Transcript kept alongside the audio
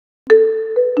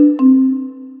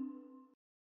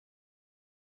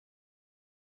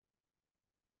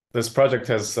This project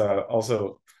has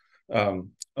also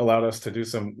allowed us to do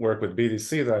some work with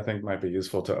BDC that I think might be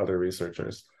useful to other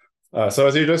researchers. So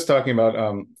as you're just talking about,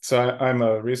 I'm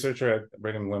a researcher at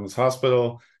Brigham and Women's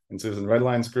Hospital in Susan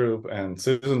Redline's group, and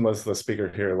Susan was the speaker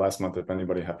here last month, if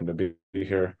anybody happened to be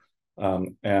here.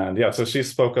 And yeah, so she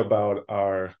spoke about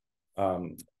our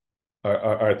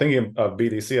thinking of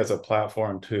BDC as a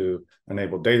platform to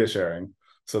enable data sharing.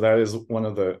 So that is one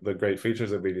of the great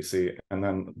features of BDC. And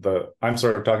then I'm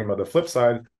sort of talking about the flip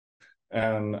side,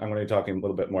 and I'm going to be talking a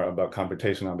little bit more about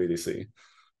computation on BDC.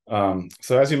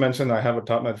 So as you mentioned, I have a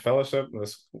TopMed fellowship.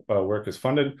 This work is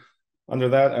funded under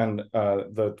that, and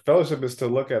the fellowship is to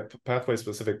look at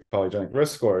pathway-specific polygenic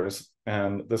risk scores.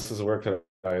 And this is a work that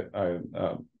I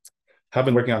have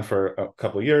been working on for a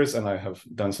couple of years, and I have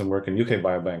done some work in UK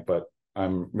Biobank, but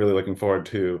I'm really looking forward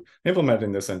to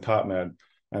implementing this in TopMed.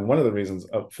 And one of the reasons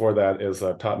for that is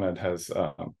that TopMed has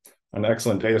an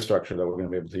excellent data structure that we're going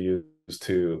to be able to use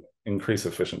to increase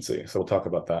efficiency. So we'll talk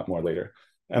about that more later.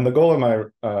 And the goal of my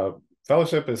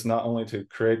fellowship is not only to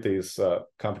create these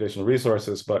computational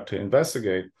resources, but to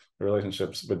investigate the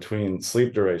relationships between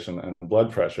sleep duration and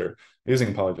blood pressure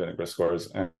using polygenic risk scores,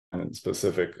 and in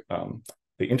specific,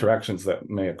 the interactions that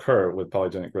may occur with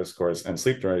polygenic risk scores and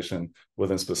sleep duration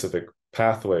within specific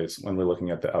pathways when we're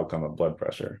looking at the outcome of blood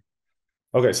pressure.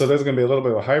 Okay, so there's going to be a little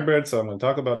bit of a hybrid. So I'm going to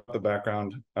talk about the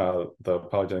background, the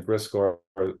polygenic risk score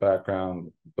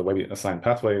background, the way we assign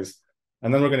pathways,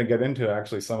 and then we're going to get into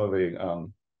actually some of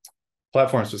the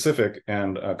platform-specific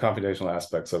and computational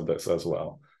aspects of this as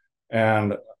well.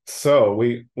 And so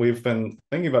we've been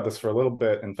thinking about this for a little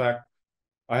bit. In fact,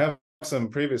 I have some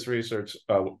previous research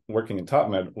working in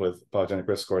TopMed with polygenic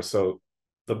risk scores. So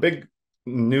the big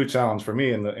new challenge for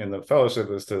me in the fellowship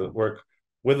is to work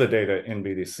with the data in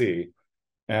BDC.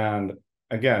 And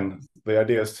again, the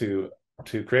idea is to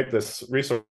create this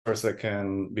resource that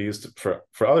can be used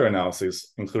for other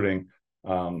analyses, including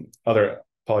other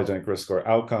polygenic risk score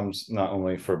outcomes, not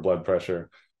only for blood pressure,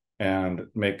 and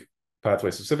make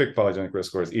pathway-specific polygenic risk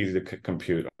scores easy to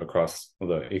compute across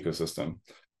the ecosystem.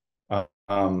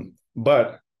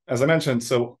 But as I mentioned,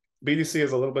 so BDC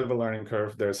is a little bit of a learning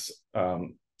curve. There's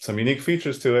some unique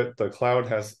features to it. The cloud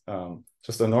has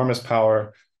just enormous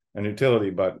power and utility,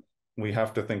 but we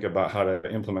have to think about how to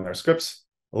implement our scripts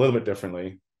a little bit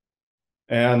differently.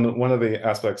 And one of the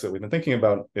aspects that we've been thinking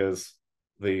about is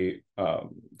the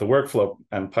workflow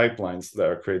and pipelines that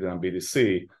are created on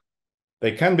BDC.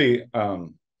 They can be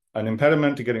an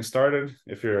impediment to getting started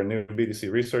if you're a new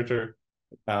BDC researcher,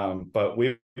 but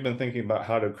we've been thinking about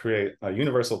how to create a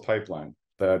universal pipeline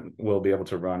that will be able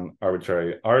to run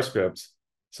arbitrary R scripts,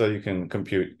 so you can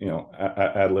compute,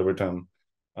 ad libitum,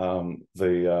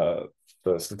 the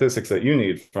statistics that you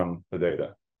need from the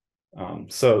data.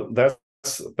 So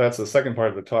that's the second part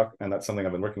of the talk, and that's something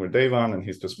I've been working with Dave on, and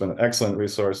he's just been an excellent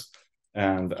resource.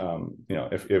 And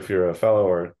if you're a fellow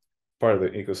or part of the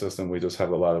ecosystem, we just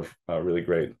have a lot of really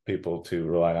great people to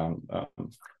rely on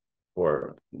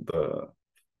for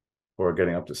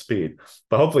getting up to speed.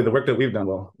 But hopefully the work that we've done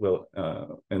will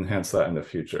enhance that in the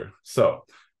future. So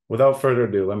without further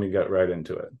ado, let me get right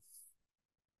into it.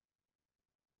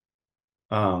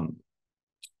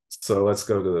 So let's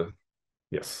go to the,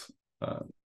 yes.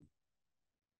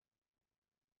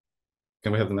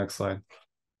 Can we have the next slide?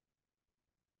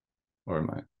 Or am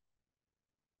I?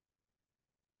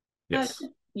 Yes.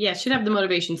 Yeah, should have the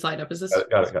motivation slide up. Is this?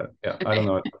 Got it. Yeah, okay. I don't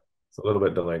know. It's a little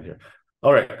bit delayed here.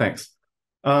 All right, thanks.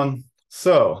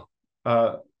 So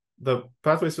the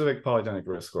pathway-specific polygenic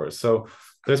risk scores. So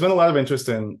there's been a lot of interest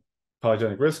in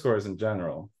polygenic risk scores in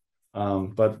general,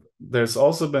 but there's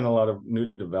also been a lot of new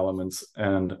developments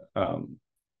and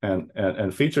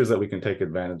features that we can take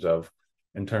advantage of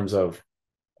in terms of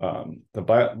the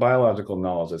biological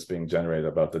knowledge that's being generated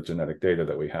about the genetic data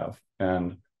that we have.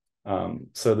 And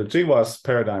so the GWAS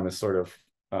paradigm is sort of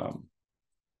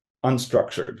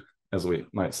unstructured, as we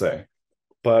might say,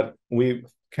 but we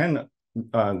can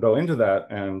go into that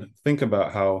and think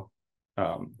about how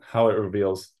it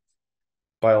reveals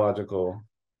biological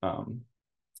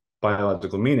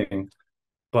meaning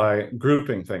by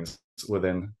grouping things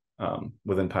within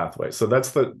pathways. So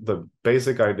that's the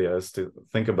basic idea, is to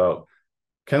think about,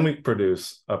 can we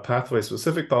produce a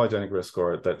pathway-specific polygenic risk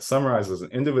score that summarizes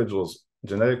an individual's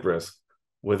genetic risk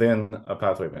within a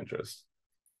pathway of interest?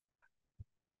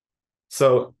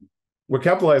 So we're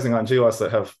capitalizing on GWAS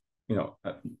that have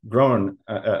grown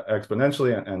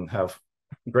exponentially and have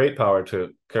great power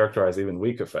to characterize even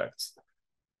weak effects.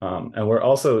 And we're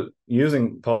also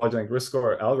using polygenic risk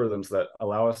score algorithms that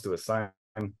allow us to assign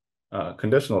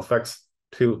conditional effects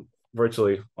to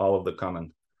virtually all of the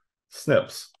common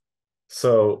SNPs.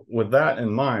 So with that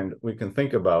in mind, we can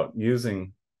think about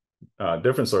using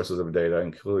different sources of data,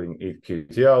 including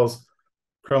EQTLs,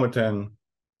 chromatin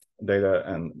data,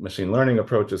 and machine learning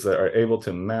approaches that are able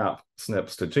to map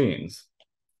SNPs to genes.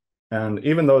 And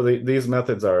even though these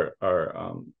methods are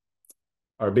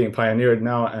being pioneered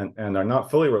now and are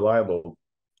not fully reliable,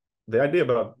 the idea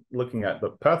about looking at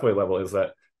the pathway level is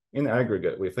that in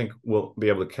aggregate, we think we'll be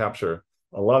able to capture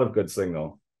a lot of good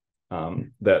signal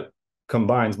that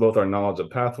combines both our knowledge of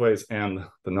pathways and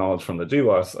the knowledge from the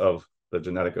GWAS of the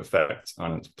genetic effects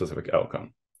on a specific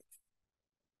outcome.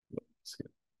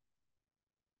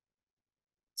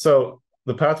 So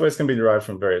the pathways can be derived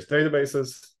from various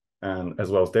databases and as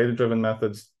well as data-driven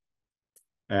methods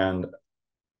and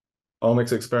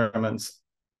omics experiments.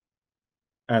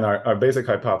 And our basic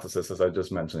hypothesis, as I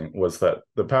just mentioned, was that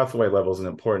the pathway level is an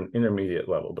important intermediate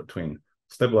level between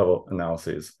SNP level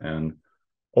analyses and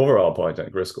overall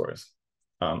polygenic risk scores.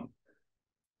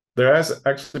 There has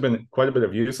actually been quite a bit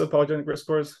of use of polygenic risk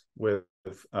scores with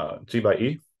G by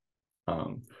E,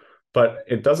 but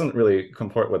it doesn't really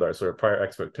comport with our sort of prior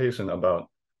expectation about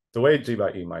the way G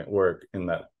by E might work in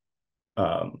that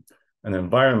an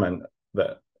environment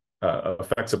that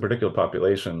affects a particular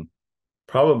population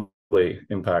probably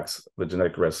impacts the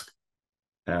genetic risk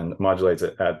and modulates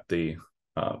it at the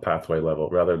pathway level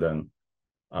rather than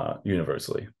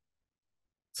universally.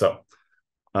 So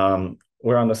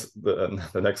we're on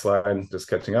the next slide, just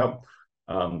catching up.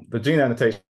 The gene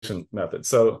annotation method.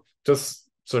 So just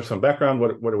sort of some background,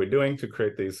 what are we doing to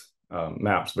create these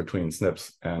maps between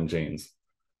SNPs and genes?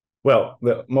 Well,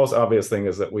 the most obvious thing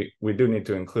is that we do need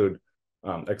to include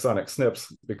exonic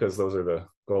SNPs because those are the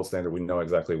gold standard. We know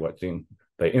exactly what gene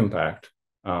they impact.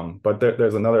 But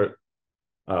there's a number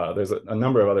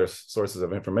of other sources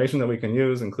of information that we can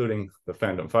use, including the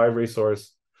Fandom5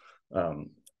 resource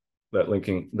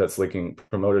that's linking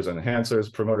promoters and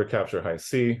enhancers, promoter capture high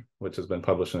C, which has been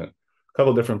published in a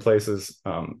couple different places,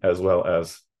 as well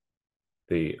as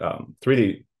the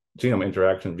 3D genome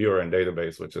interaction viewer and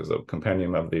database, which is a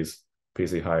compendium of these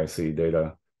PC high C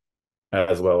data,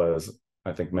 as well as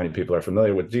I think many people are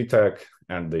familiar with GTEC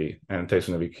and the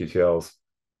annotation of EQTLs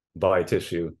by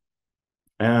tissue,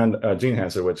 and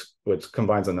GeneHancer, which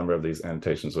combines a number of these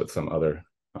annotations with some other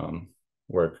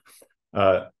work.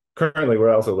 Currently,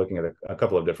 we're also looking at a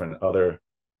couple of different other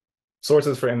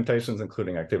sources for annotations,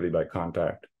 including activity by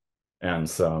contact and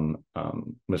some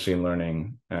machine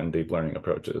learning and deep learning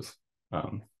approaches.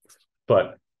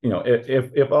 But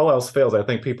if all else fails, I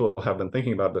think people have been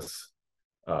thinking about this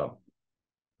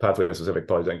pathway-specific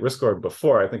polygenic risk score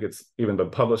before. I think it's even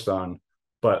been published on,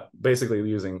 but basically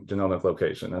using genomic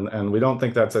location. And we don't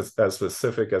think that's as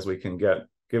specific as we can get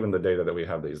given the data that we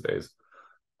have these days.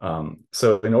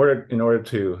 So in order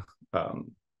to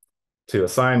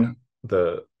assign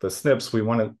the SNPs, we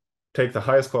want to take the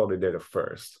highest quality data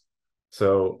first.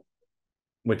 So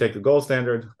we take the gold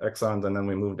standard exons, and then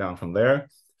we move down from there.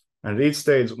 And at each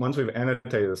stage, once we've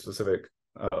annotated a specific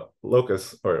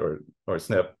locus or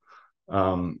SNP,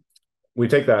 we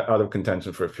take that out of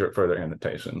contention for further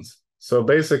annotations. So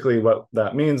basically what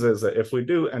that means is that if we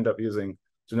do end up using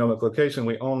genomic location,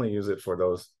 we only use it for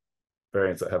those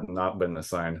variants that have not been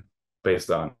assigned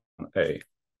based on a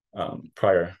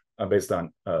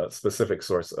specific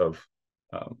source of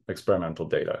experimental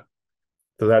data.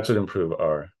 So that should improve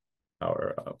our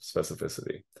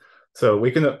specificity. So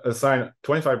we can assign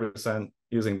 25%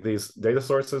 using these data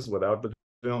sources without the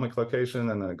genomic location,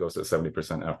 and then it goes to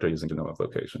 70% after using genomic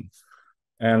location.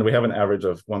 And we have an average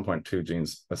of 1.2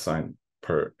 genes assigned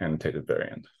per annotated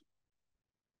variant.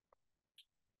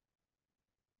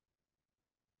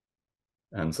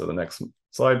 And so the next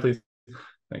slide, please.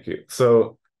 Thank you.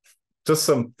 So just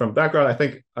some from background, I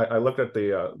think I looked at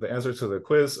the answer to the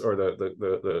quiz or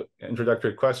the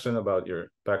introductory question about your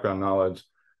background knowledge.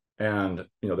 And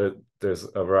there's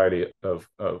a variety of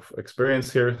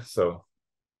experience here. So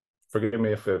forgive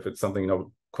me if it's something you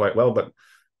know quite well, but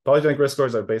polygenic risk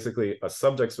scores are basically a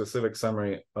subject-specific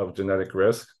summary of genetic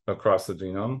risk across the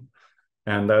genome.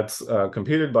 And that's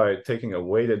computed by taking a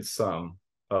weighted sum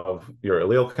of your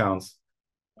allele counts.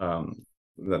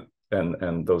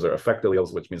 And those are effect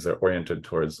alleles, which means they're oriented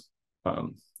towards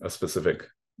a specific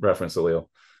reference allele,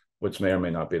 which may or may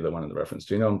not be the one in the reference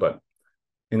genome. But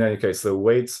in any case, the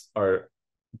weights are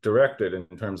directed in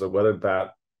terms of whether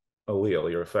that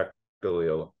allele, your effect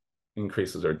allele,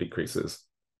 increases or decreases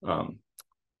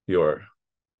your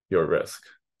risk.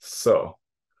 So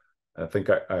I think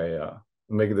I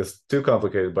making this too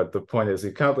complicated, but the point is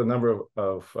you count the number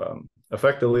of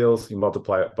effect alleles, you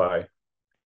multiply it by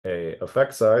a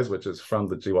effect size, which is from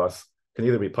the GWAS can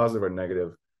either be positive or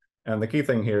negative. And the key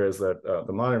thing here is that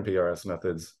the modern PRS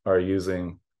methods are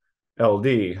using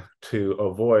LD to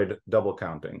avoid double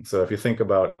counting. So if you think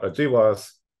about a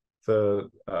GWAS, the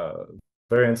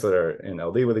variants that are in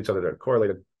LD with each other that are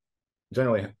correlated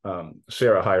generally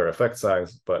share a higher effect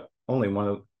size, but only one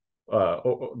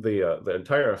of the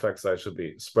entire effect size should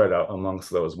be spread out amongst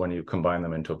those when you combine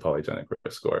them into a polygenic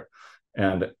risk score.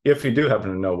 And if you do happen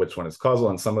to know which one is causal,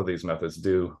 and some of these methods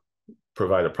do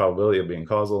provide a probability of being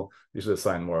causal, you should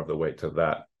assign more of the weight to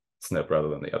that SNP rather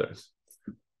than the others.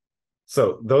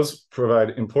 So those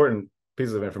provide important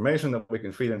pieces of information that we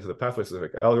can feed into the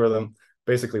pathway-specific algorithm.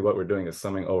 Basically, what we're doing is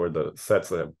summing over the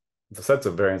sets of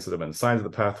variants that have been assigned to the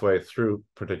pathway through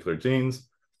particular genes.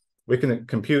 We can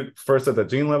compute first at the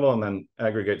gene level and then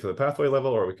aggregate to the pathway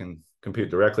level, or we can compute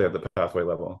directly at the pathway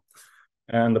level.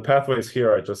 And the pathways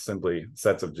here are just simply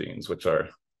sets of genes, which are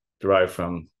derived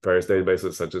from various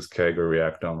databases such as KEGG or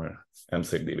Reactome or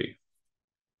MSigDB.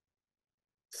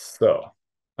 So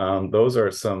those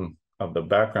are some of the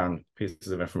background pieces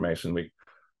of information. We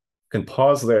can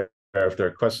pause there if there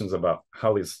are questions about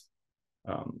how these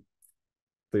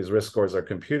risk scores are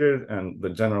computed and the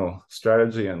general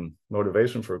strategy and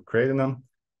motivation for creating them.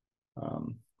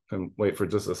 And wait for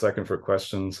just a second for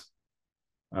questions.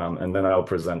 And then I'll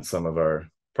present some of our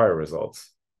prior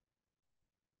results.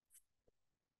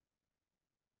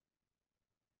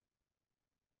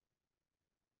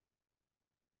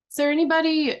 Is there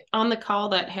anybody on the call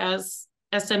that has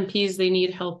SNPs they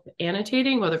need help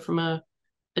annotating, whether from a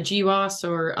GWAS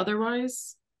or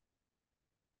otherwise?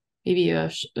 Maybe a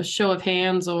show of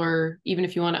hands, or even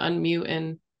if you want to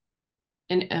unmute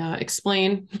and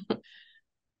explain.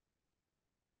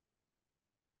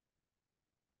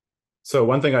 So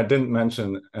one thing I didn't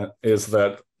mention is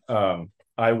that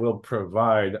I will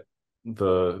provide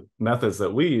the methods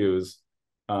that we use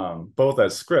both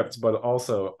as scripts, but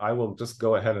also I will just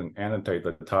go ahead and annotate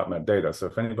the TopMed data. So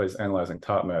if anybody's analyzing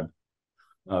TopMed,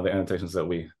 the annotations that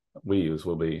we use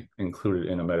will be included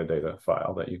in a metadata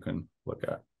file that you can look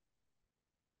at.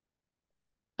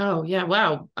 Oh, yeah.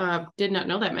 Wow. Did not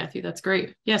know that, Matthew. That's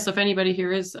great. Yeah. So if anybody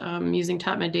here is using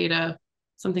TopMed data,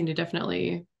 something to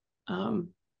definitely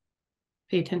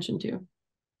pay attention to.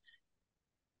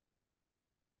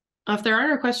 If there are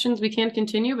no questions, we can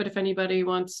continue, but if anybody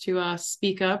wants to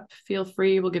speak up, feel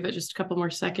free. We'll give it just a couple more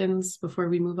seconds before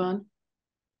we move on.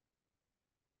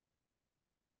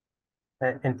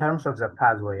 In terms of the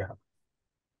pathway,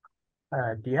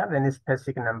 do you have any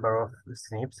specific number of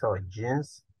SNPs or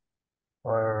genes,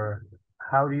 or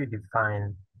how do you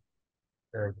define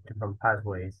the different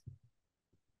pathways?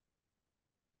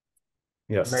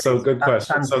 Yes, Maybe so good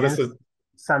question. So genes, this is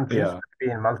some genes could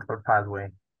be in multiple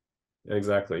pathways.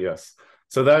 Exactly, yes.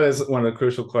 So that is one of the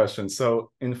crucial questions. So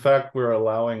in fact, we're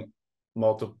allowing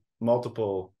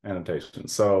multiple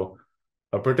annotations. So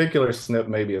a particular SNP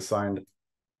may be assigned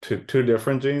to 2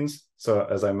 different genes. So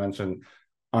as I mentioned,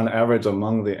 on average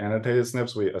among the annotated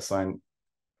SNPs, we assign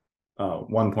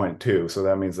 1.2. So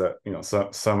that means that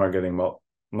some are getting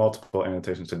multiple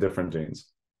annotations to different genes.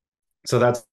 So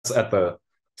that's at the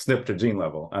SNP to gene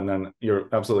level. And then you're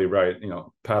absolutely right,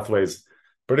 pathways,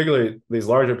 particularly these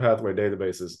larger pathway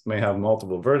databases, may have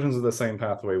multiple versions of the same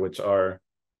pathway, which are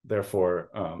therefore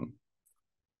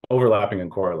overlapping and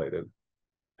correlated.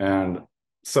 And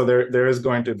so there is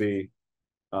going to be,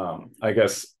 I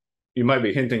guess, you might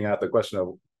be hinting at the question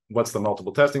of what's the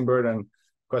multiple testing burden,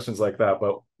 questions like that,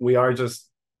 but we are just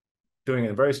doing it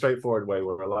in a very straightforward way.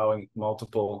 We're allowing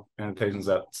multiple annotations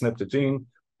at SNP to gene,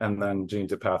 and then gene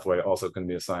to pathway also can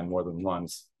be assigned more than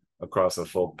once across a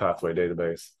full pathway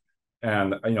database.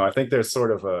 And I think there's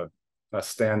sort of a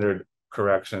standard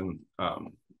correction,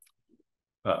 10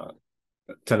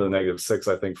 to the -6,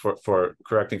 I think, for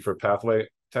correcting for pathway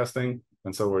testing.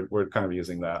 And so we're kind of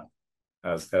using that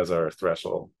as our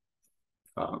threshold.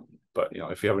 But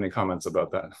if you have any comments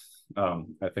about that,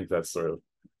 I think that's sort of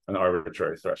an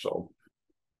arbitrary threshold.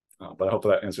 But I hope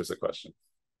that answers the question.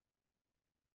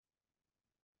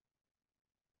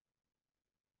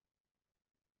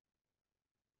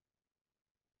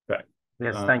 Okay.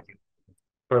 Yes, thank you.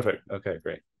 Perfect. Okay,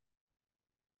 great.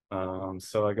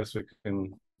 So I guess we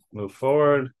can move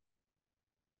forward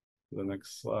to the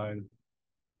next slide.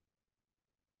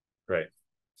 Great.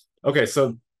 Okay,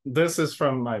 so this is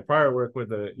from my prior work with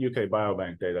the UK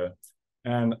Biobank data.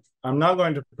 And I'm not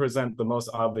going to present the most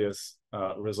obvious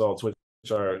results, which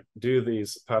are, do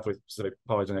these pathway-specific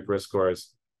polygenic risk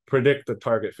scores predict the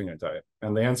target phenotype?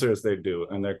 And the answer is they do,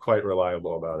 and they're quite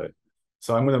reliable about it.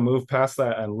 So I'm going to move past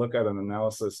that and look at an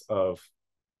analysis of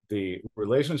the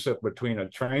relationship between a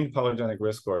trained polygenic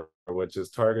risk score, which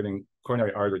is targeting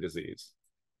coronary artery disease,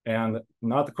 and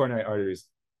not the coronary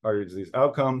artery disease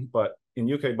outcome, but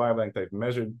in UK Biobank, they've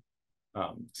measured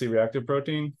C-reactive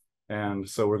protein. And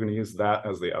so we're going to use that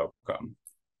as the outcome.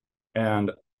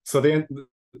 And so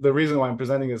the reason why I'm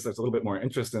presenting is there's a little bit more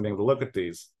interest in being able to look at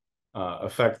these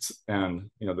effects, and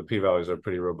the p-values are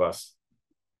pretty robust.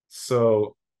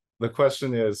 So the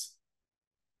question is,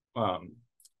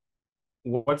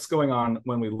 what's going on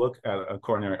when we look at a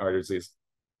coronary artery disease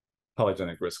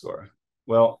polygenic risk score?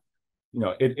 Well,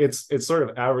 it's sort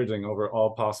of averaging over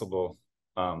all possible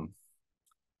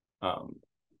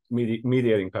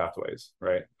mediating pathways,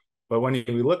 right? But when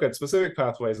we look at specific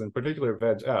pathways, in particular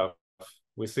VEGF,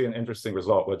 we see an interesting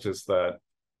result, which is that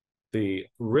the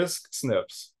risk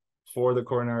SNPs for the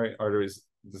coronary arteries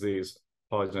disease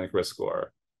polygenic risk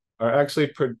score are actually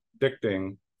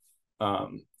predicting a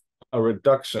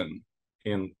reduction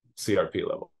in CRP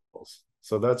levels.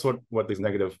 So that's what these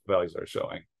negative values are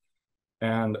showing.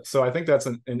 And so I think that's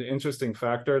an interesting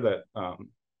factor that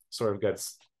sort of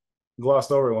gets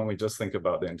glossed over when we just think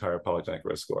about the entire polygenic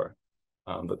risk score.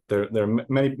 But there are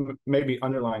many maybe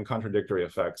underlying contradictory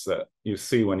effects that you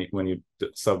see when you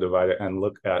subdivide it and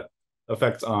look at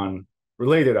effects on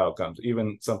related outcomes,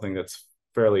 even something that's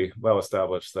fairly well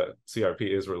established that CRP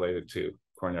is related to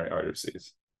coronary artery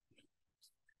disease.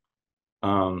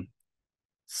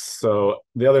 So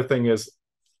the other thing is,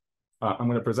 I'm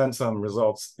going to present some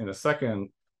results in a second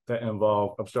that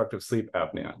involve obstructive sleep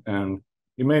apnea. And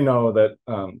you may know that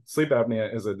sleep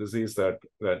apnea is a disease that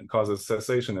causes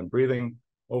cessation in breathing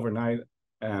overnight,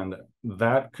 and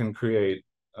that can create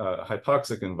a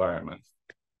hypoxic environment.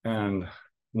 And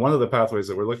one of the pathways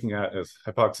that we're looking at is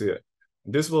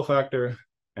hypoxia-inducible factor,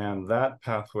 and that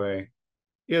pathway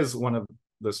is one of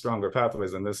the stronger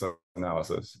pathways in this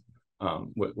analysis,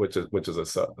 which is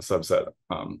a subset,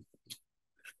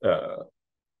 a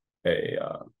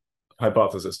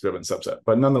hypothesis-driven subset.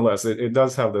 But nonetheless, it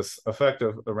does have this effect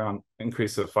of around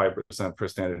increase of 5% per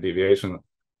standard deviation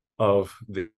of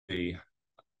the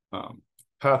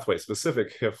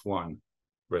pathway-specific HIF1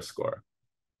 risk score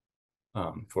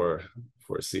for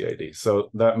CAD. So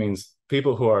that means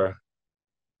people who are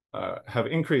have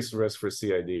increased risk for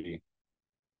CAD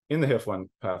in the HIF1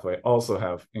 pathway also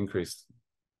have increased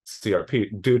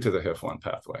CRP due to the HIF1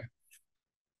 pathway.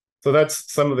 So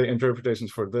that's some of the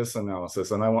interpretations for this analysis,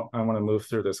 and I want to move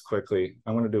through this quickly.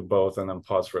 I'm going to do both and then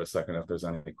pause for a second if there's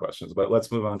any questions, but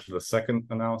let's move on to the second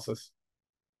analysis.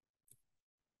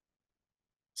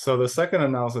 So the second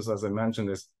analysis, as I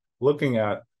mentioned, is looking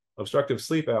at obstructive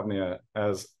sleep apnea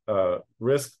as a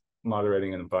risk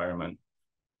moderating environment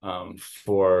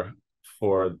for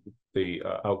the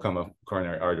outcome of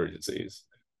coronary artery disease.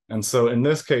 And so in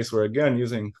this case, we're again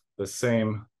using the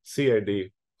same CAD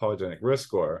polygenic risk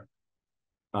score,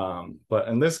 but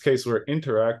in this case, we're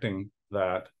interacting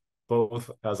that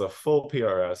both as a full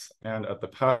PRS and at the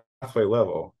pathway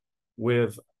level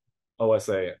with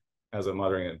OSA as a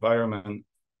moderating environment.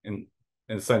 And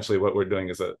essentially what we're doing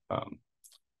is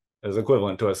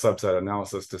equivalent to a subset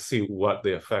analysis to see what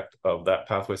the effect of that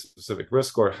pathway-specific risk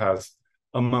score has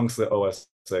amongst the OSA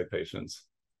patients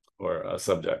or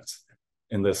subjects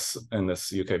in this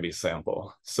UKB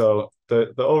sample. So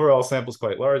the overall sample is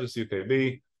quite large. It's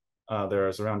UKB.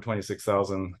 There's around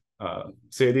 26,000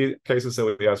 CAD cases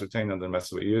that we ascertained and the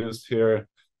method we used here.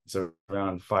 It's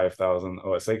around 5,000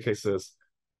 OSA cases.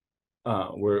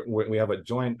 We have a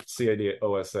joint CAD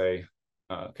OSA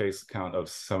case count of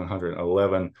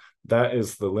 711. That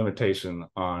is the limitation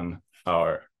on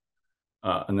our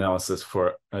analysis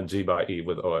for a G by E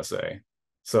with OSA.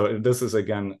 So this is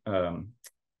again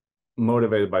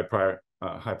motivated by prior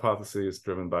hypotheses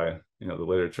driven by the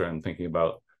literature and thinking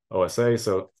about OSA.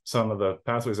 So some of the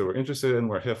pathways that we're interested in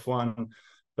were HIF1,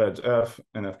 VEGF,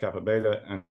 NF-kappa beta,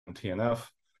 and TNF.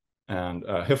 And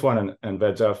HIF1 and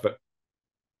VEGF, but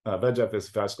VEGF is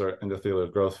vascular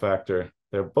endothelial growth factor.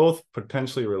 They're both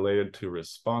potentially related to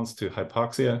response to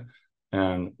hypoxia,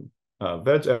 and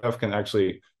VEGF can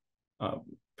actually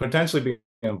potentially be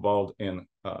involved in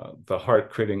the heart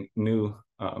creating new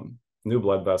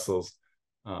blood vessels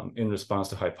in response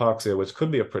to hypoxia, which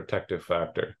could be a protective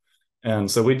factor.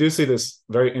 And so we do see this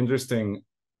very interesting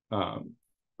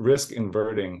risk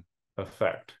inverting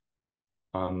effect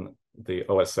on the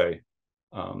OSA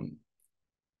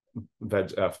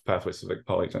VEGF pathway-specific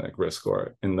polygenic risk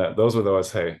score, in that those with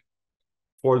OSA,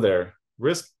 for their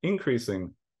risk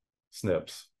increasing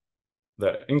SNPs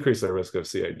that increase their risk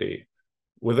of CAD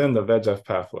within the VEGF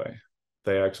pathway,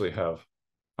 they actually have,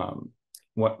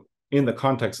 in the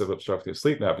context of obstructive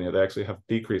sleep apnea, they actually have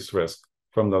decreased risk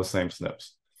from those same SNPs.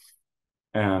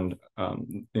 And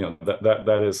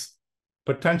that is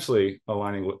potentially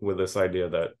aligning with this idea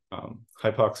that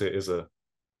hypoxia is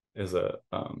a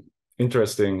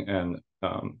interesting and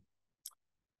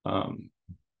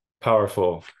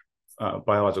powerful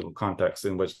biological context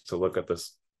in which to look at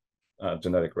this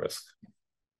genetic risk.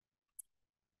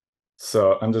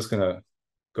 So I'm just going to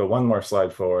go one more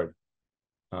slide forward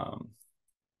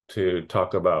to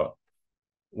talk about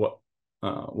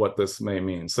what this may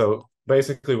mean. So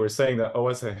basically, we're saying that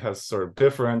OSA has sort of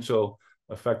differential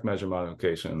effect measure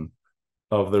modification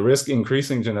of the risk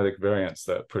increasing genetic variants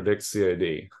that predict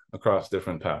CAD across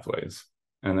different pathways.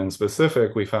 And in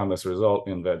specific, we found this result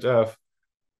in VEGF,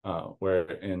 where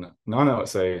in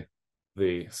non-OSA,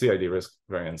 the CID risk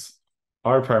variants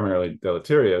are primarily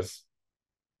deleterious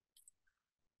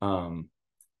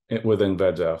within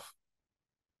VEGF,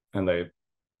 and they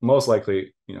most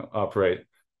likely, operate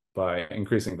by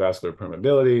increasing vascular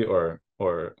permeability or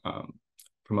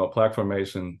promote plaque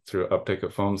formation through uptake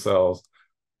of foam cells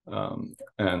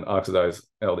and oxidize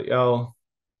LDL.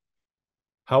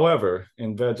 However,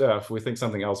 in VEGF, we think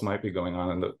something else might be going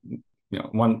on. And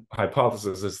one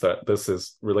hypothesis is that this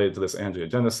is related to this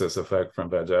angiogenesis effect from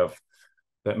VEGF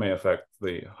that may affect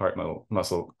the heart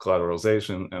muscle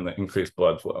collateralization and the increased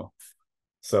blood flow.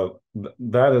 So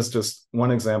that is just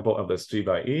one example of this G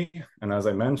by E. And as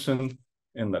I mentioned,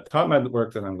 in the TopMed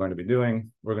work that I'm going to be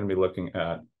doing, we're going to be looking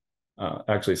at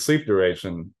actually sleep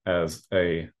duration as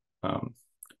a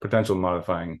potential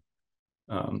modifying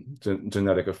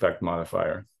genetic effect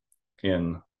modifier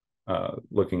in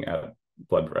looking at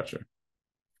blood pressure.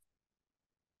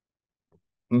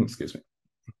 Excuse me.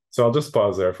 So I'll just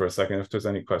pause there for a second if there's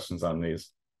any questions on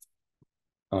these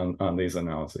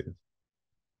analyses.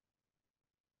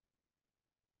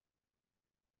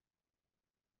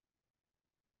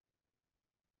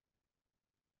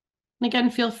 And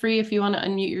again, feel free if you want to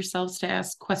unmute yourselves to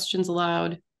ask questions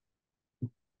aloud.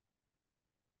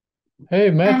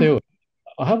 Hey, Matthew,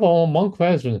 I have one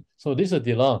question. So this is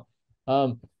DeLong.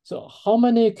 So how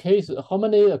many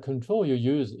control you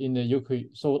use in the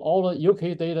UK? So all the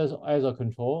UK data as a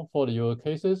control for your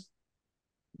cases?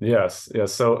 Yes.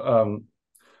 So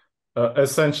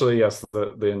essentially, yes,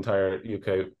 the entire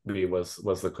UKB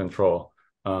was the control.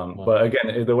 But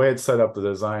again, the way it's set up, the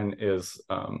design is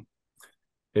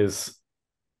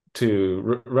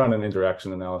to run an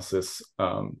interaction analysis,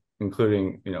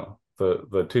 including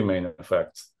the two main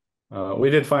effects.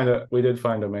 We did find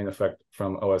a main effect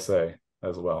from OSA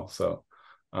as well. So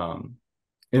in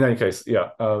any case,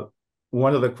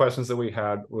 one of the questions that we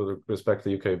had with respect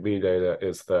to UKB data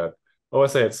is that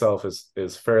OSA itself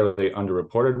is fairly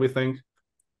underreported, we think,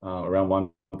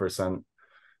 around 1%,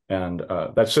 and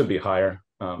that should be higher.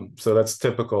 So that's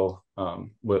typical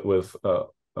with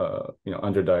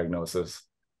underdiagnosis.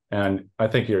 And I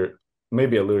think you're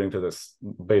maybe alluding to this,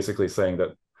 basically saying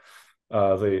that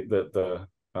the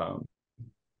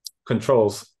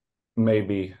controls may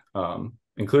be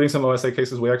including some OSA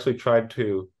cases. We actually tried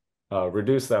to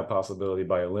reduce that possibility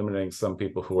by eliminating some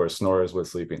people who are snorers with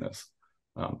sleepiness.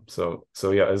 So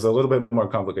yeah, it's a little bit more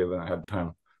complicated than I had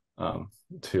time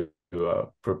to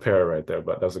prepare right there,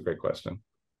 but that's a great question.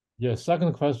 Yeah,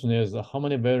 second question is how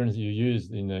many variants you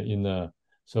use in the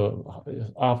so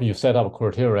after you set up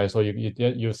criteria, right? So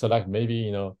you select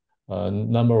maybe a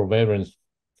number of variants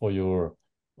for your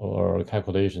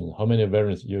calculation. How many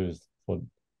variants used for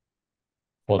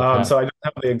the so I don't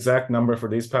have the exact number for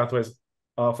these pathways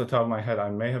off the top of my head. I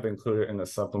may have included in a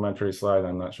supplementary slide.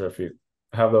 I'm not sure if you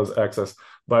have those access,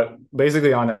 but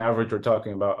basically on average, we're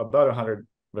talking about 100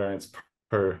 variants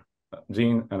per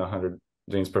gene and 100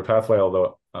 genes per pathway,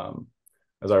 although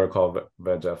as I recall,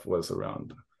 VEGF was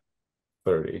around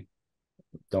 30.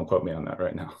 Don't quote me on that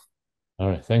right now. All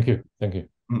right, thank you. Thank you.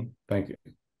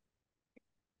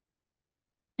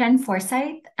 Jen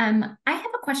Forsyth, I have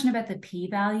a question about the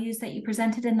p-values that you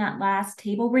presented in that last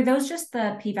table. Were those just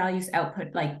the p-values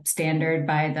output like standard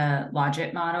by the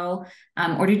Logit model?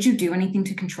 Or did you do anything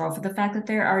to control for the fact that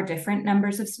there are different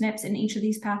numbers of SNPs in each of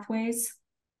these pathways?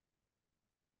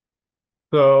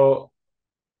 So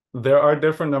there are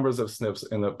different numbers of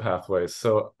SNPs in the pathways.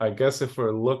 So I guess if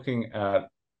we're looking at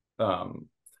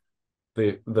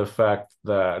the fact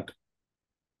that,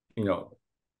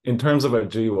 in terms of a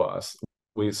GWAS,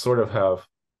 we sort of have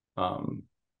an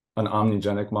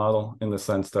omnigenic model in the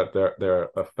sense that there are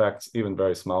effects, even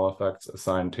very small effects,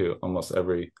 assigned to almost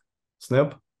every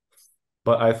SNP.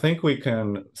 But I think we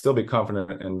can still be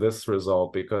confident in this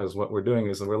result because what we're doing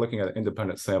is we're looking at an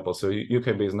independent sample. So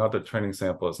UKB is not the training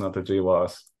sample, it's not the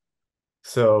GWAS.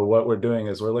 So what we're doing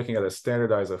is we're looking at a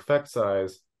standardized effect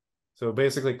size. So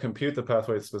basically compute the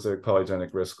pathway-specific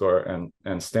polygenic risk score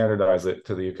and standardize it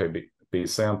to the UKB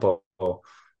sample.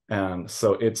 And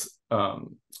so it's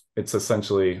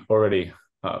essentially already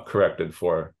corrected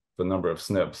for the number of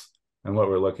SNPs. And what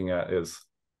we're looking at is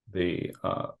the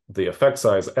effect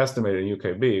size estimated in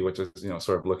UKB, which is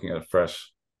sort of looking at a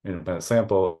fresh independent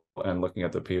sample and looking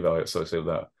at the p-value associated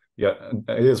with that. Yeah,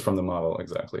 it is from the model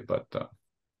exactly, but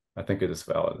I think it is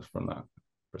valid from that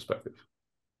perspective.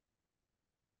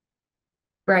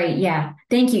 Right. Yeah.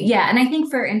 Thank you. Yeah. And I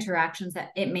think for interactions that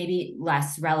it may be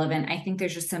less relevant. I think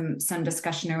there's just some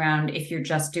discussion around if you're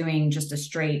just doing just a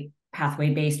straight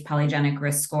pathway-based polygenic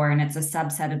risk score and it's a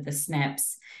subset of the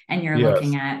SNPs and you're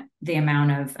looking at the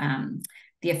amount of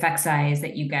the effect size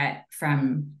that you get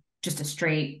from just a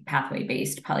straight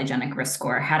pathway-based polygenic risk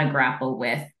score, how to grapple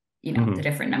with, the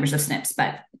different numbers of SNPs.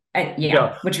 But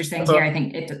what you're saying here, I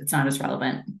think it's not as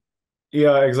relevant.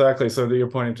 Yeah, exactly. So you're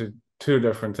pointing to two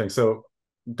different things. So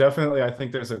definitely, I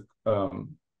think there's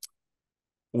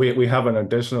we have an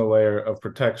additional layer of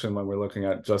protection when we're looking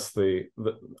at just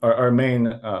our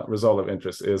main result of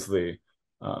interest is the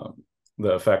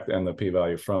effect and the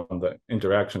p-value from the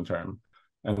interaction term.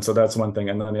 And so that's one thing.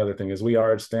 And then the other thing is we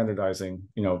are standardizing,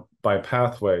 by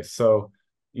pathway. So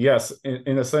yes,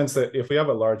 in a sense that if we have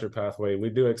a larger pathway, we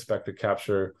do expect to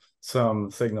capture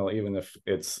some signal, even if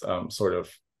it's sort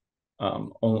of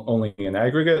only in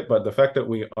aggregate. But the fact that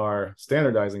we are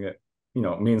standardizing it,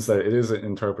 means that it is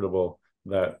interpretable,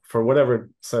 that for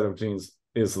whatever set of genes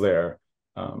is there,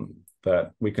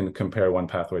 that we can compare one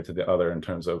pathway to the other in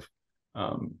terms of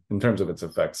its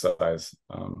effect size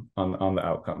on the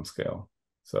outcome scale.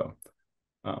 So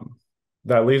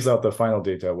that leaves out the final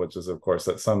detail, which is, of course,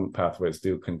 that some pathways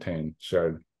do contain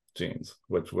shared genes,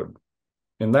 which would,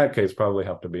 in that case, probably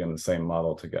have to be in the same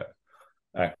model to get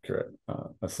accurate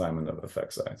assignment of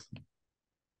effect size.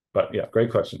 But yeah,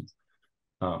 great questions.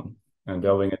 And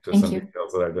delving into some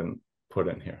details that I didn't put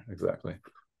in here exactly.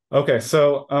 Okay,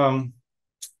 so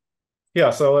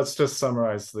so let's just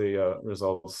summarize the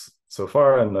results so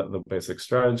far and the basic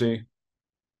strategy.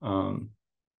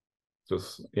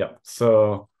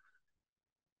 So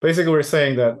basically we're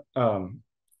saying that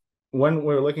when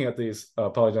we're looking at these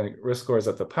polygenic risk scores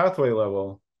at the pathway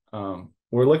level,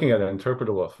 we're looking at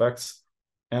interpretable effects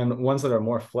and ones that are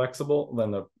more flexible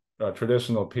than the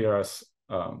traditional PRS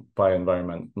by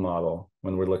environment model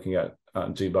when we're looking at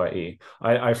G by E.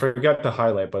 I forget to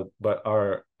highlight, but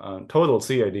our total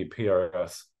CAD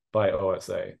PRS by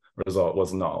OSA result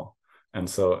was null. And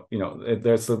so,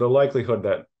 there's the likelihood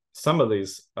that some of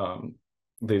these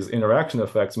interaction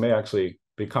effects may actually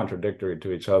be contradictory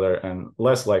to each other and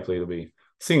less likely to be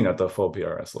seen at the full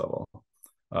PRS level.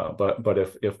 But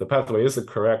if the pathway is the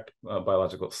correct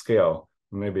biological scale,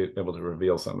 we may be able to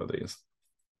reveal some of these.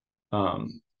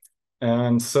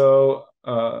 And so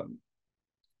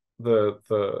the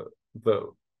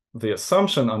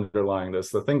assumption underlying this,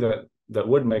 the thing that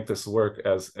would make this work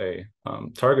as a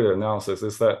targeted analysis,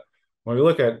 is that when we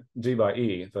look at G by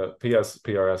E, the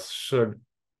PRS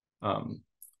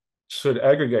should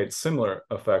aggregate similar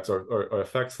effects or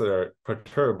effects that are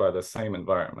perturbed by the same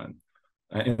environment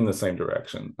in the same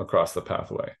direction across the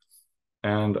pathway.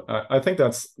 And I think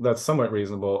that's somewhat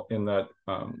reasonable in that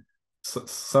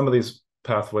some of these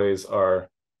pathways are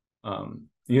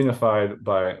unified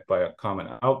by a common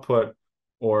output,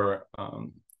 or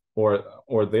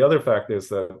the other fact is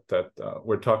that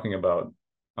we're talking about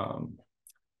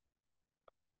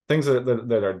things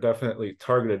that are definitely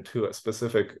targeted to a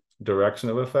specific direction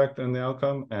of effect in the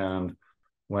outcome, and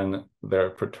when they're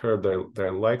perturbed,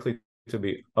 they're likely to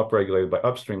be upregulated by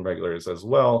upstream regulators as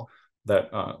well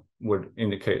that would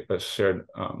indicate a shared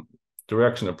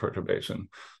direction of perturbation.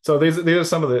 So these are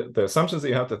some of the assumptions that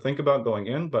you have to think about going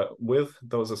in, but with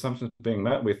those assumptions being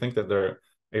met, we think that they're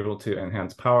able to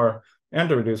enhance power and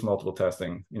to reduce multiple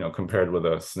testing, compared with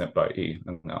a SNP by E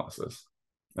analysis.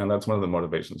 And that's one of the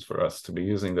motivations for us to be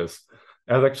using this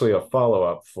as actually a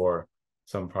follow-up for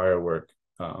some prior work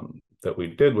that we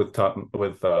did with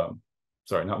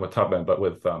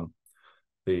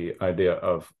the idea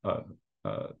of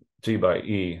G by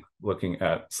E looking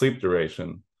at sleep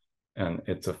duration and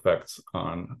its effects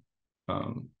on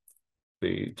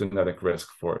the genetic risk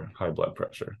for high blood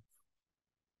pressure.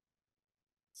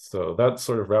 So that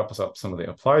sort of wraps up some of the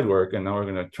applied work, and now we're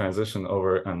going to transition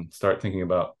over and start thinking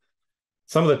about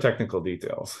some of the technical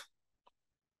details.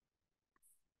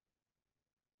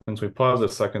 Since we paused a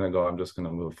second ago, I'm just going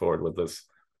to move forward with this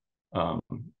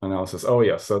analysis. Oh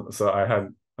yeah, so I had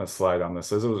a slide on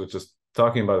this. As I was just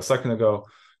talking about a second ago,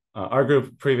 our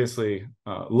group previously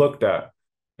looked at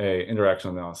a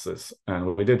interaction analysis,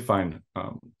 and we did find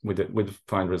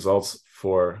results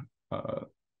for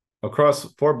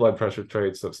across 4 blood pressure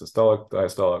traits of systolic,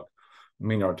 diastolic,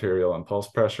 mean arterial, and pulse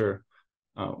pressure.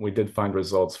 we did find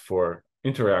results for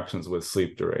interactions with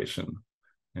sleep duration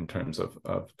in terms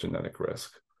of genetic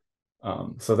risk.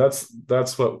 So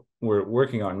that's what we're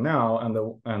working on now,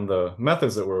 and the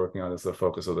methods that we're working on is the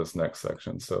focus of this next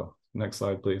section. So next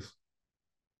slide, please.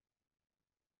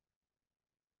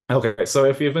 Okay, so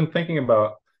if you've been thinking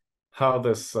about how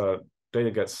this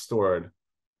data gets stored,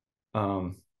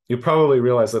 you probably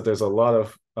realize that there's a lot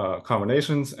of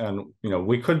combinations, and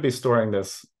we could be storing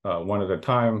this one at a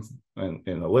time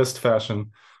in a list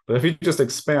fashion. But if you just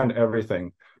expand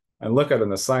everything and look at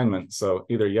an assignment, so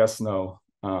either yes, no,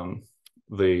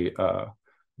 the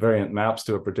variant maps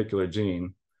to a particular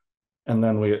gene, and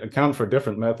then we account for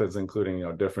different methods,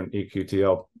 including different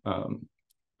EQTL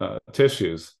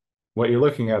tissues. What you're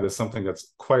looking at is something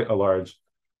that's quite a large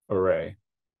array,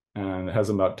 and it has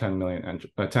about 10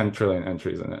 trillion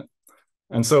entries in it.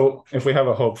 And so if we have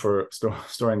a hope for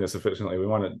storing this efficiently, we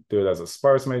want to do it as a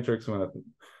sparse matrix. We want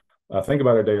to think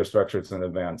about our data structures in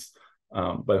advance.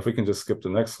 But if we can just skip to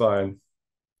the next slide.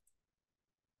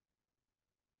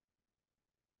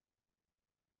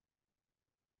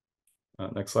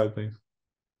 Next slide, please.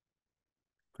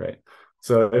 Great.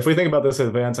 So if we think about this in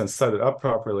advance and set it up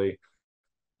properly,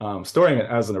 storing it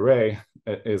as an array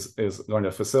is going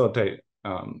to facilitate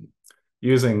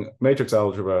using matrix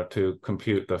algebra to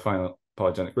compute the final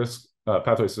polygenic risk,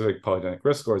 pathway-specific polygenic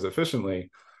risk scores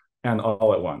efficiently and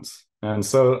all at once. And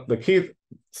so the key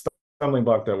stumbling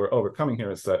block that we're overcoming here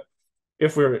is that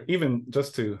if we're even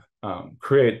just to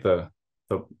create the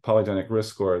polygenic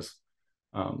risk scores,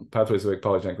 pathway-specific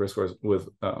polygenic risk scores with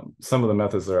some of the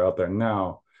methods that are out there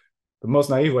now, the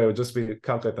most naive way would just be to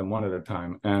calculate them one at a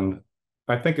time. And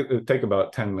I think it would take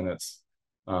about 10 minutes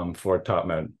for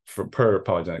TopMed per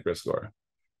polygenic risk score.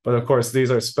 But of course,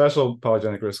 these are special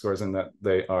polygenic risk scores in that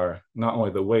they are not only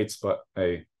the weights, but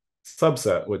a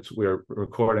subset, which we're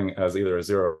recording as either a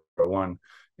 0 or 1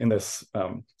 in this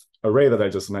array that I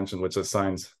just mentioned, which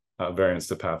assigns variance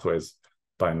to pathways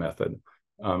by method.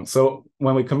 So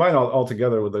when we combine all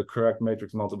together with the correct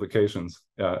matrix multiplications,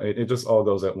 it just all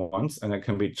goes at once, and it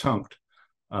can be chunked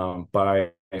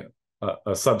by a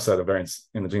subset of variants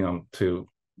in the genome to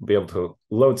be able to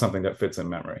load something that fits in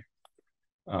memory.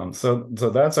 So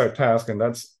that's our task, and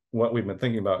that's what we've been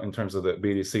thinking about in terms of the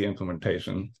BDC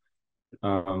implementation.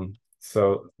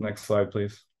 So next slide,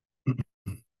 please.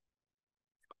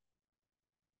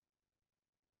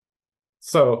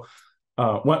 So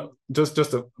just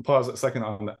to pause a second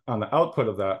on the output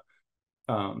of that,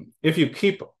 if you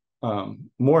keep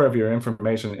more of your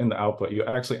information in the output, you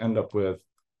actually end up with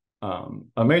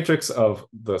a matrix of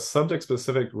the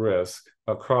subject-specific risk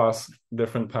across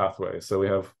different pathways. So we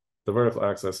have the vertical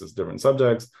axis is different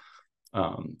subjects,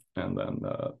 and then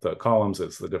the columns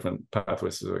is the different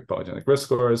pathway-specific polygenic risk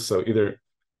scores. So either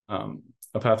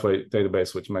a pathway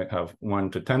database which might have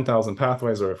 1 to 10,000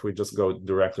 pathways, or if we just go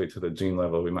directly to the gene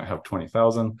level, we might have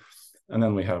 20,000. And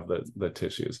then we have the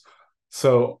tissues.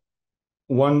 So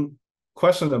one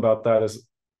question about that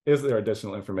is there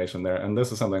additional information there? And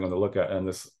this is something I'm going to look at in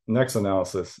this next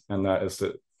analysis, and that is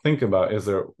to think about, is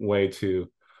there a way to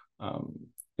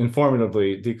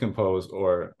informatively decompose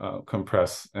or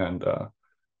compress and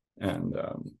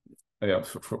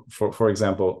for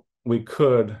example, we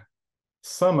could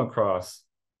sum across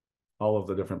all of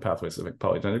the different pathway-specific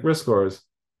polygenic risk scores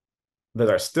that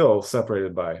are still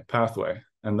separated by pathway,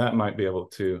 and that might be able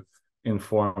to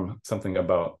inform something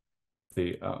about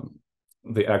the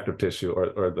active tissue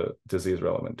or the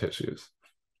disease-relevant tissues.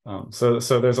 So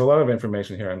there's a lot of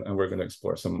information here, and we're going to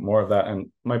explore some more of that.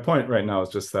 And my point right now is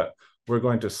just that we're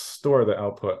going to store the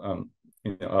output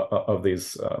of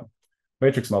these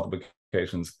matrix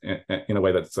multiplications in a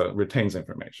way that retains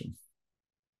information.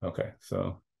 Okay,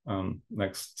 so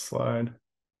next slide.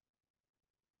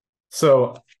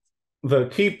 So the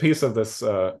key piece of this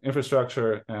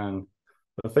infrastructure, and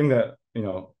the thing that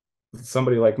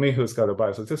somebody like me who's got a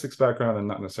biostatistics background and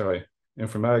not necessarily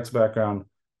informatics background,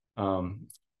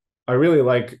 I really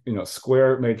like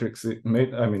square matrices.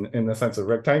 I mean, in the sense of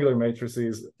rectangular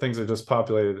matrices, things are just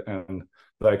populated and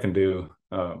that I can do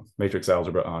matrix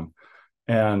algebra on.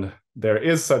 And there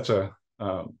is such a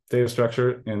data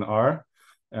structure in R,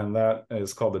 and that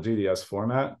is called the GDS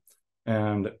format.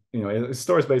 And it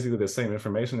stores basically the same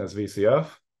information as VCF,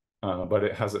 but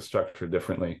it has it structured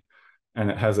differently.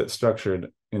 And it has it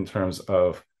structured in terms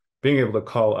of being able to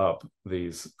call up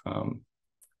these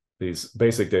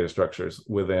basic data structures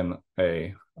within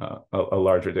a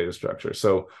larger data structure.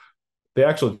 So the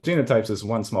actual genotypes is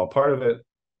one small part of it,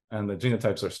 and the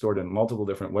genotypes are stored in multiple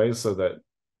different ways, so that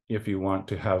if you want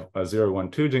to have a 0,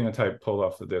 1, 2 genotype pulled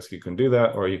off the disk, you can do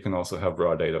that, or you can also have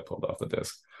raw data pulled off the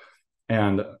disk.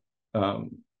 And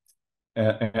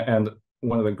And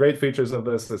one of the great features of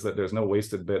this is that there's no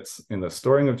wasted bits in the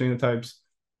storing of genotypes,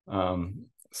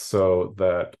 so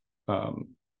that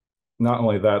not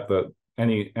only that,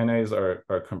 any NAs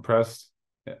are compressed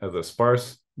as a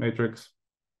sparse matrix,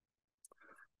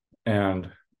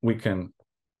 and we can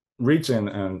reach in,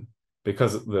 and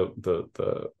because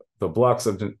the blocks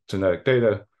of genetic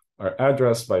data are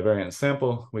addressed by variant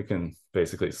sample, we can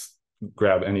basically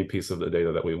grab any piece of the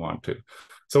data that we want to.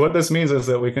 So what this means is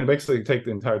that we can basically take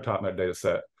the entire TopNet data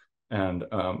set and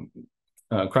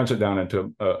crunch it down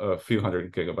into a few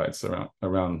hundred gigabytes,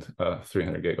 around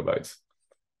 300 gigabytes,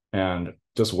 and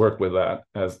just work with that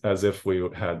as if we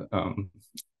had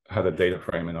a data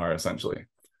frame in R, essentially.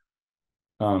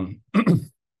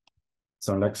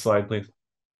 So next slide, please.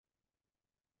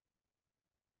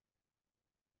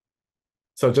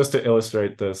 So just to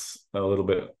illustrate this a little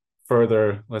bit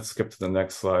further, let's skip to the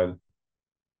next slide.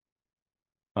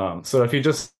 So if you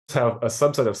just have a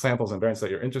subset of samples and variants that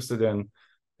you're interested in,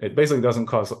 it basically doesn't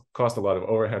cost a lot of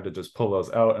overhead to just pull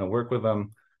those out and work with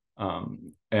them.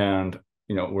 And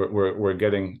we're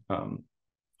getting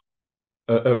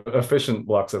efficient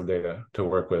blocks of data to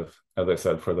work with, as I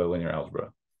said, for the linear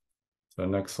algebra. So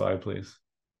next slide, please.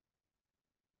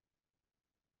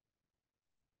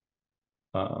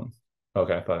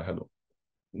 Okay, I thought I had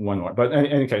one more, but in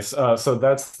any case, so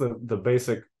that's the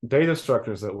basic data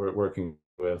structures that we're working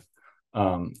with.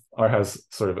 R has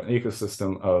sort of an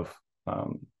ecosystem of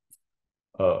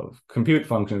compute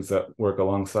functions that work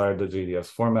alongside the GDS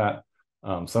format,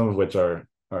 some of which are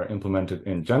implemented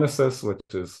in Genesis, which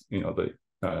is the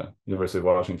University of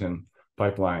Washington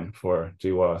pipeline for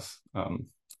GWAS,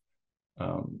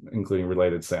 including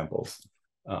related samples.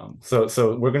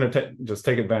 So we're going to just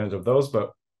take advantage of those,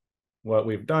 but what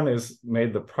we've done is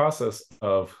made the process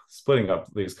of splitting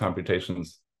up these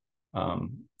computations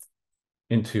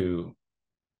into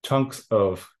chunks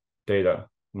of data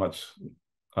much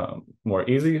more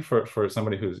easy for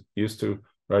somebody who's used to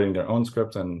writing their own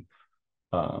scripts and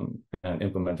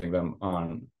implementing them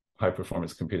on high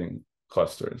performance computing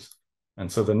clusters.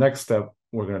 And so the next step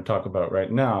we're going to talk about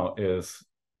right now is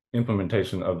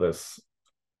implementation of this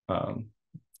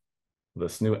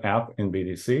this new app in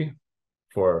BDC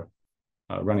for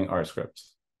running R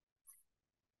scripts.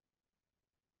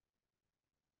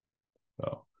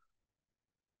 So.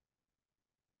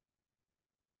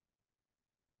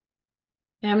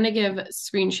 I'm going to give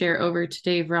screen share over to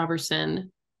Dave Robertson,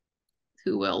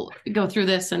 who will go through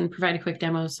this and provide a quick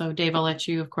demo. So Dave, I'll let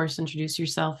you, of course, introduce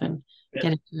yourself and get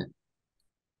into it.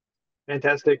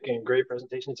 Fantastic and great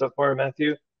presentation so far,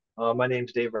 Matthew. My name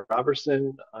is Dave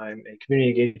Robertson. I'm a community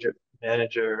engagement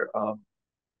manager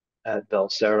at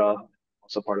Bellsera,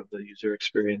 also part of the user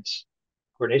experience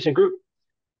coordination group.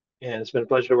 And it's been a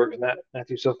pleasure to work with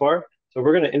Matthew so far. So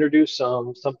we're going to introduce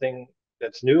something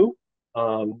that's new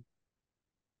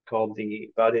called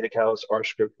the Validated Catalyst R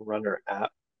Script Runner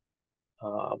app.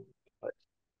 But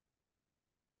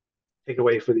take it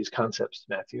away for these concepts,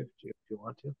 Matthew, if you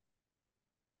want to.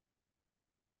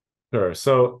 Sure.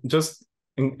 So just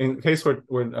in case we're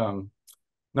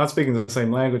not speaking the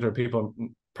same language, or people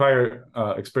prior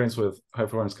experience with high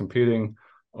performance computing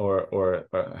or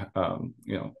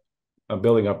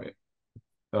building up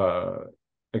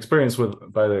experience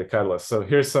with Validated Catalyst. So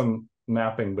here's some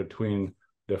mapping between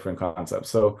different concepts.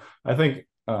 So I think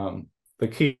the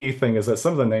key thing is that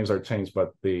some of the names are changed,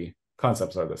 but the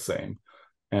concepts are the same.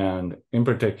 And in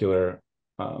particular,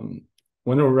 when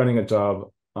we're running a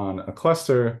job on a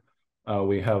cluster,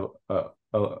 we have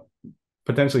a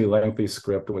potentially lengthy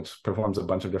script which performs a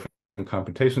bunch of different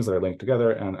computations that are linked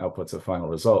together and outputs a final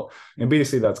result. In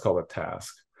BDC, that's called a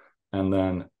task. And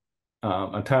then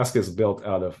a task is built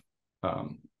out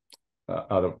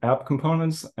of app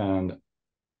components, and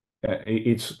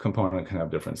each component can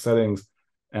have different settings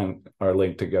and are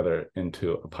linked together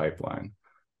into a pipeline.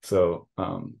 So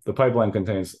the pipeline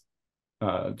contains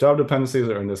job dependencies,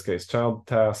 or in this case, child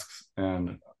tasks,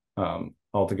 and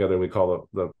altogether we call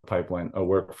the pipeline a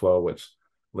workflow, which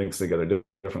links together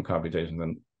different computations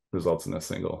and results in a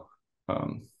single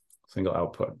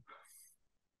output.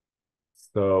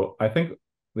 So I think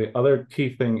the other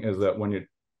key thing is that when you're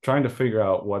trying to figure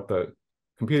out what the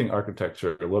computing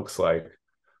architecture looks like,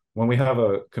 when we have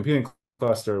a computing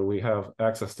cluster, we have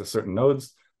access to certain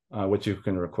nodes, which you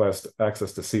can request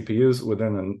access to CPUs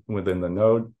within the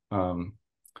node,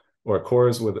 or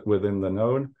cores within the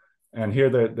node. And here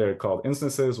they're called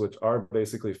instances, which are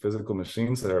basically physical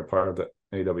machines that are part of the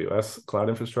AWS cloud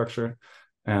infrastructure.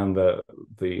 And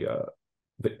the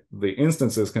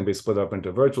instances can be split up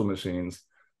into virtual machines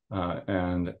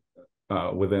and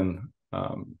within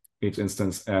each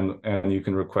instance, and you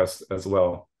can request as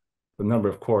well the number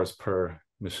of cores per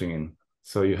machine.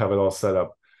 So you have it all set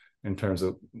up in terms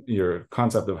of your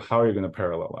concept of how you're going to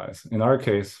parallelize. In our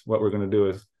case, what we're going to do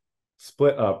is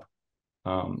split up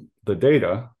the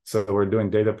data. So we're doing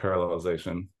data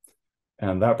parallelization,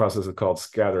 and that process is called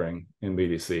scattering in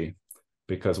BDC,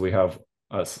 because we have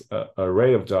an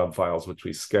array of job files which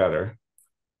we scatter,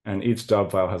 and each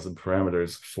job file has the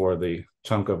parameters for the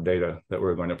chunk of data that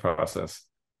we're going to process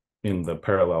in the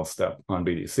parallel step on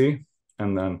BDC.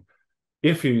 And then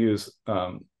if you use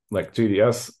like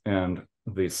GDS and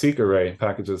the seek array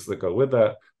packages that go with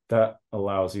that, that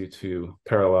allows you to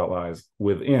parallelize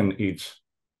within each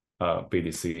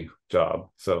BDC job.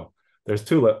 So there's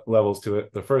two levels to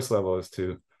it. The first level is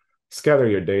to scatter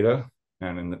your data.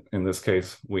 And in this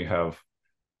case, we have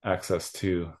access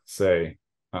to, say,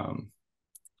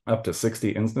 up to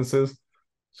 60 instances,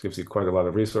 which gives you quite a lot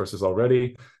of resources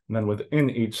already. And then within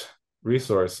each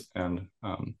resource and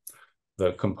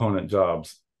the component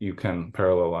jobs, you can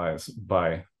parallelize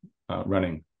by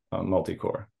running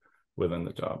multi-core within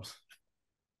the jobs.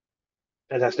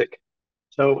 Fantastic.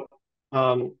 So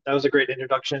that was a great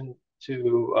introduction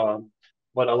to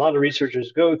what a lot of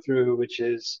researchers go through, which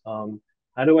is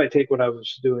how do I take what I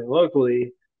was doing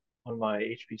locally on my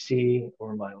HPC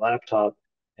or my laptop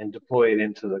and deploy it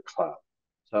into the cloud.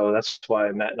 So that's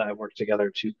why Matt and I worked together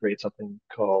to create something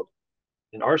called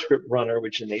an RScript runner,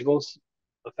 which enables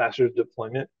a faster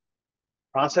deployment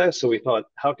process. So we thought,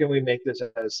 how can we make this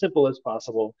as simple as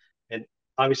possible? And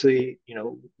obviously, you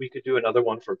know, we could do another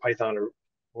one for Python or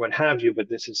what have you, but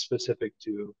this is specific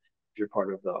to if you're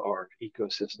part of the R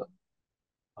ecosystem.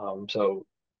 So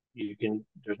you can,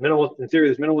 there's minimal, in theory,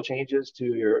 there's minimal changes to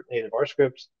your native R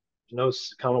scripts. There's no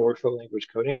common workflow language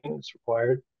coding is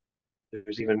required.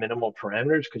 There's even minimal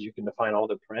parameters because you can define all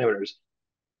the parameters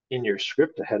in your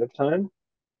script ahead of time.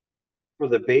 For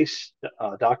the base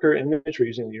Docker image, we're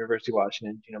using the University of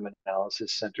Washington Genome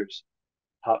Analysis Center's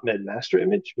TopMed master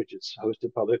image, which is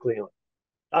hosted publicly on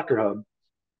Docker Hub.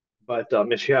 But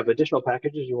if you have additional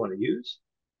packages you want to use,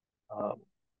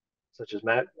 such as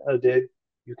Matt did,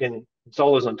 you can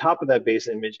install those on top of that base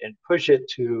image and push it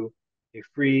to a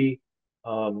free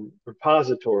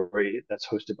repository that's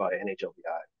hosted by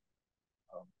NHLBI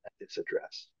at this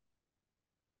address.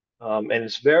 And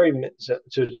it's very, so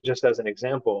just as an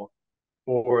example,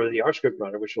 for the RScript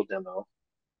runner, which we'll demo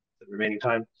the remaining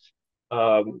time,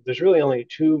 there's really only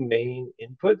two main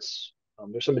inputs.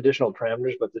 There's some additional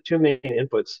parameters, but the two main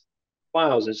inputs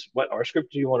files is what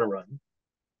RScript do you want to run,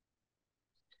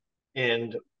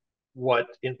 and what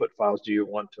input files do you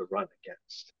want to run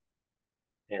against.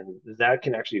 And that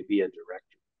can actually be a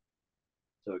directory.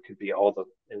 So it could be all the,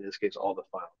 in this case, all the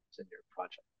files in your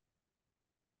project.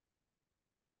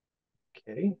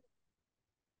 Okay.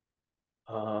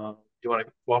 Do you want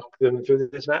to walk them through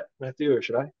this, Matthew, or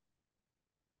should I?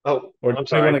 Oh, Or I'm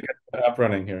sorry. I want to get the app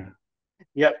running here.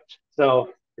 Yep. So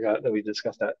forgot that we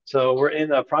discussed that. So we're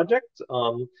in a project.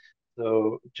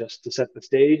 So just to set the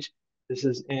stage, this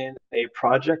is in a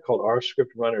project called RScript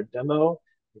Runner Demo.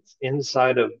 It's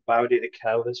inside of Biodata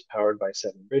Catalyst powered by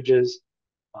 7bridges.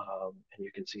 And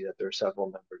you can see that there are several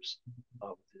members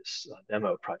of this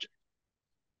demo project.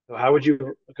 So how would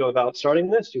you go about starting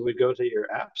this? You would go to your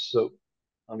apps. So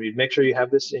you'd make sure you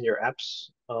have this in your apps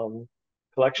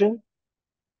collection.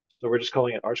 So we're just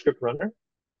calling it RScript Runner.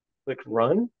 Click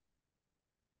Run.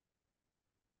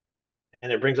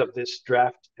 And it brings up this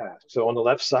draft task. So on the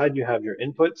left side, you have your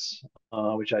inputs,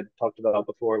 which I talked about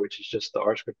before, which is just the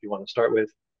R script you want to start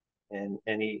with, and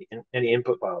any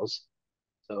input files.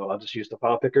 So I'll just use the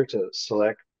file picker to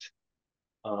select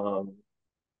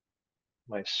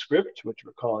my script, which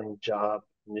we're calling job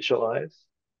initialize.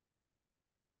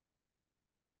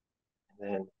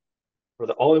 And then for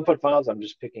the all input files, I'm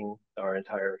just picking our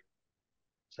entire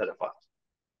set of files.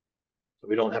 So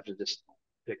we don't have to just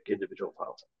pick individual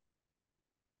files.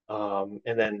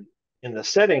 And then in the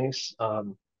settings,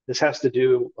 this has to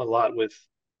do a lot with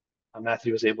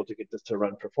Matthew was able to get this to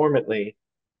run performantly.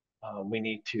 We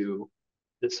need to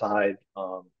decide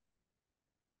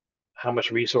how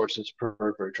much resources per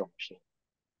virtual machine.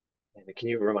 And can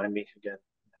you remind me again?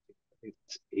 I think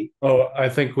it's 8. Oh, I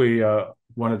think we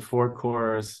wanted 4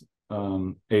 cores,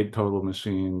 8 total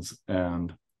machines,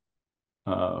 and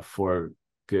 4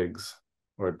 gigs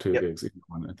or 2 Yep. gigs each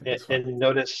one. I think. And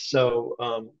notice, so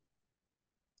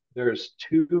there's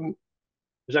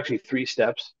actually 3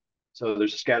 steps. So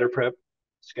there's a scatter prep,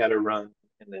 scatter run,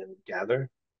 and then gather.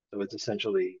 So it's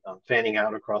essentially fanning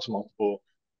out across multiple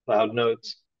cloud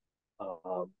nodes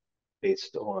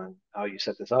based on how you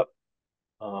set this up.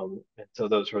 And so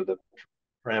those were the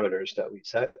parameters that we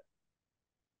set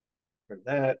for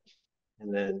that.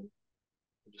 And then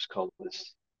We'll just call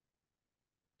this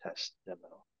test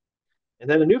demo. And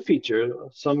then a new feature,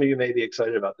 some of you may be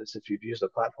excited about this if you've used the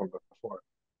platform before.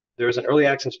 There's an early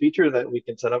access feature that we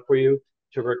can set up for you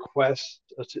to request,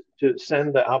 to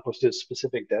send the outputs to a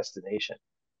specific destination.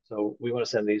 So we want to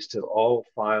send these to all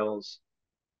files,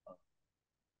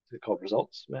 called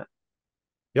results, Matt.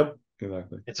 Yep,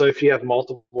 exactly. And so if you have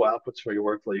multiple outputs for your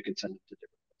workflow, you can send it to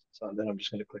different places. So then I'm just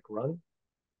going to click run.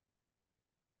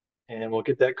 And we'll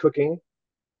get that cooking.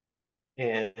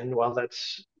 And while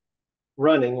that's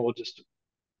running, we'll just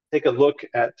take a look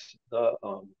at the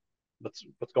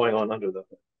what's going on under the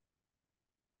hood.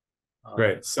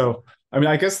 Great. So, I mean,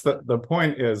 I guess the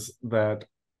point is that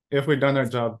if we've done our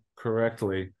job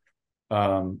correctly,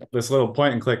 this little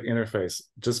point and click interface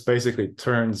just basically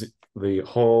turns the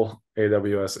whole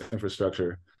AWS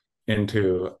infrastructure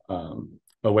into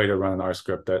a way to run an R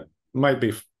script that might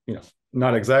be,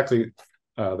 not exactly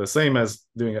the same as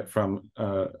doing it from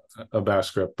a bash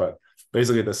script, but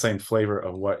basically the same flavor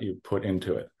of what you put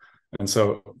into it. And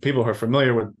so people who are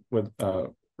familiar with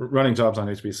running jobs on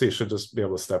HPC should just be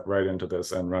able to step right into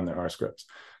this and run their R scripts.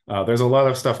 There's a lot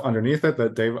of stuff underneath it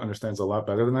that Dave understands a lot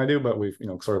better than I do, but we've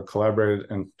sort of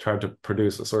collaborated and tried to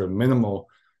produce a sort of minimal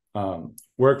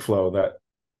workflow that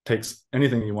takes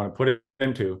anything you want to put it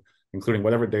into, including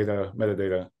whatever data,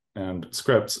 metadata, and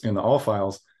scripts in the all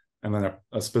files, and then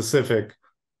a specific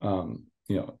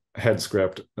head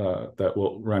script that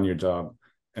will run your job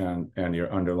and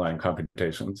your underlying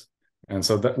computations. And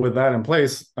so that with that in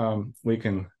place, we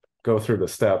can go through the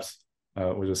steps.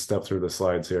 We'll just step through the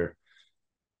slides here.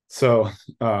 So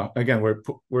again,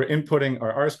 we're inputting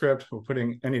our R script, we're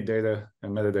putting any data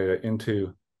and metadata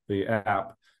into the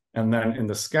app. And then in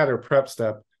the scatter prep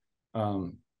step,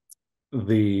 the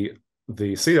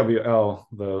CWL,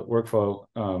 the workflow,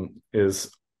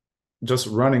 is just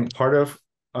running part of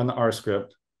an R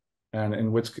script. And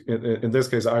in this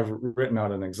case, I've written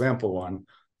out an example one,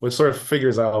 which sort of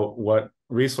figures out what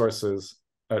resources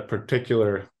a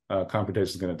particular computation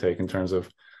is going to take in terms of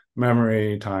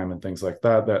memory, time, and things like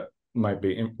that, that might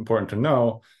be important to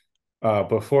know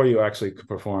before you actually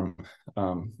perform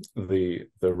the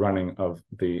running of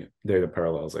the data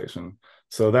parallelization.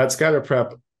 So that scatter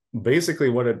prep, basically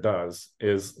what it does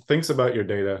is thinks about your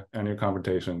data and your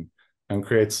computation and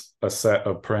creates a set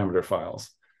of parameter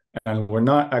files. And we're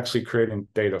not actually creating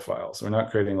data files. We're not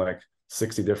creating like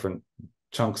 60 different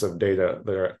chunks of data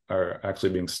that are actually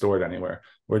being stored anywhere.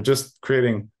 We're just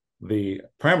creating the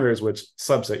parameters which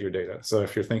subset your data. So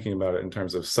if you're thinking about it in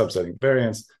terms of subsetting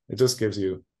variants, it just gives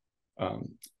you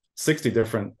 60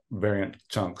 different variant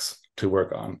chunks to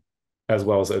work on, as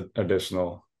well as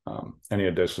any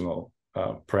additional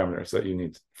parameters that you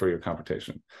need for your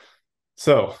computation.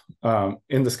 So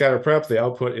in the scatter prep, the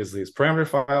output is these parameter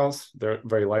files. They're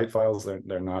very light files.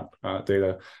 They're not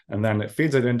data. And then it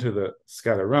feeds it into the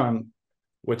scatter run,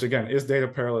 which again is data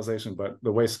parallelization, but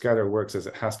the way scatter works is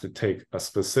it has to take a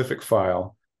specific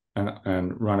file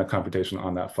and run a computation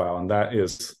on that file. And that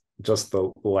is just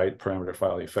the light parameter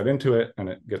file you fed into it, and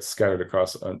it gets scattered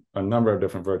across a number of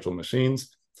different virtual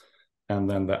machines. And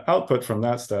then the output from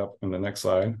that step in the next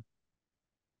slide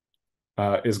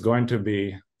is going to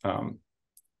be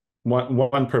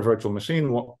one per virtual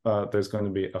machine. There's going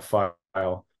to be a file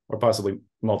or possibly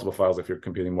multiple files if you're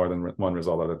computing more than one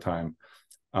result at a time.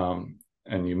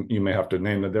 And you may have to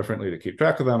name them differently to keep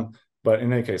track of them. But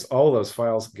in any case, all of those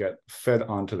files get fed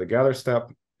onto the gather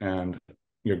step, and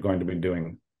you're going to be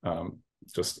doing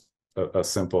just a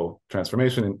simple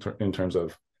transformation in terms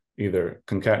of either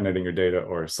concatenating your data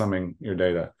or summing your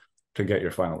data to get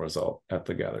your final result at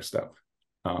the gather step.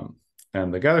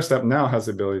 And the gather step now has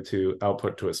the ability to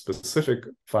output to a specific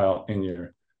file in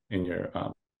your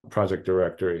project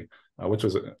directory, which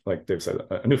was, like Dave said,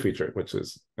 a new feature, which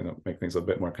is going to make things a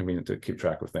bit more convenient to keep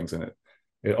track of things, and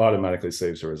it automatically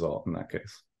saves your result in that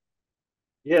case.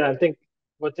 Yeah, I think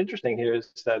what's interesting here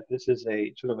is that this is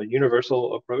a sort of a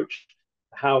universal approach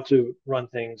how to run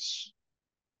things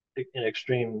in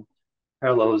extreme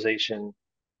parallelization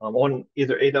on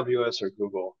either AWS or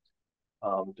Google,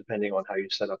 depending on how you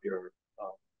set up your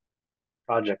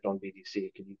project on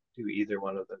VDC. Can you do either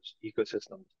one of those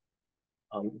ecosystems?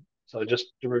 So just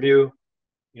to review,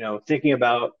 thinking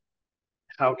about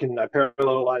how can I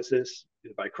parallelize this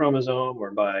either by chromosome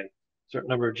or by certain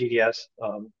number of GDS,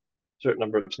 certain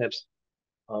number of SNPs,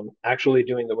 actually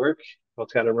doing the work, well,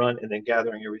 it's got to run, and then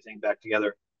gathering everything back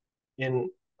together in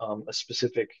a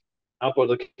specific output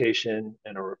location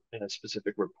and in a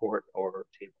specific report or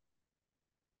table.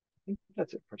 I think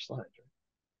that's it for slides,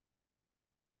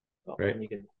 right? Oh, Great. and you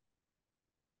can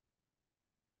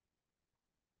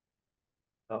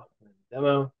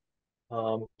demo.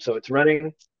 So it's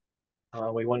running.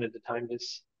 We wanted to time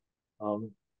this a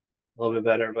little bit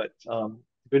better, but the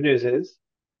good news is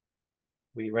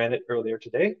we ran it earlier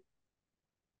today.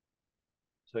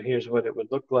 So here's what it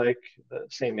would look like, the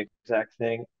same exact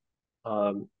thing.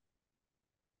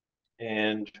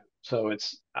 And so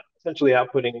it's essentially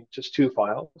outputting just 2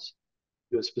 files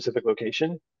to a specific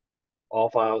location, all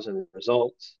files and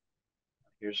results.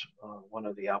 Here's one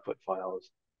of the output files.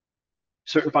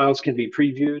 Certain files can be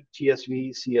previewed,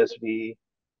 TSV, CSV,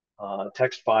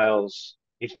 text files,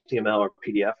 HTML or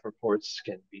PDF reports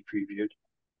can be previewed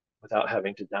without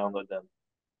having to download them.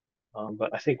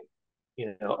 But I think,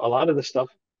 a lot of the stuff,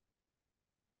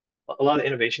 a lot of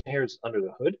innovation here is under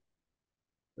the hood,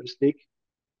 so to speak.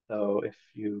 So if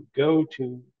you go to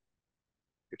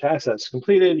your task that's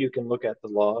completed, you can look at the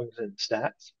logs and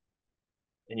stats,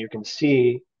 and you can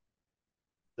see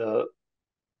the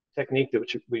technique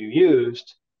that we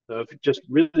used. So if just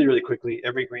really, really quickly,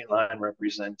 every green line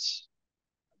represents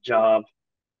a job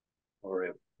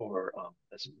or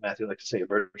as Matthew likes to say, a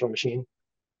virtual machine.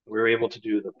 We were able to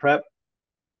do the prep,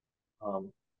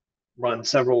 run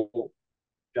several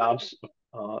jobs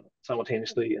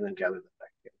simultaneously, and then gather them back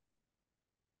together.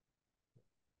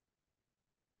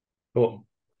 Cool.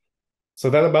 So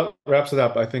that about wraps it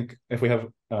up. I think if we have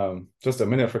just a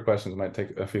minute for questions, we might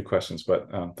take a few questions, but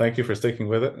thank you for sticking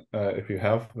with it. If you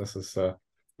have, this is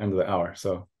end of the hour.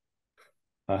 So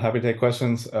happy to take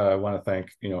questions. I want to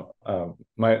thank,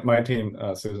 my team,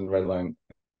 Susan Redline,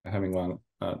 Hemingwang,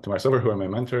 Tamar Silver, who are my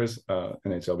mentors,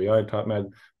 NHLBI,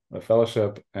 TopMed, the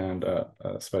fellowship, and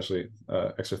especially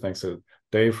extra thanks to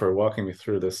Dave for walking me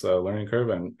through this learning curve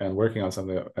and working on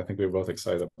something that I think we were both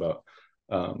excited about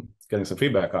getting some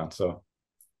feedback on. So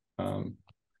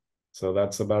so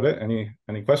that's about it.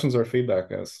 Any questions or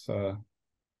feedback as to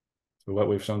what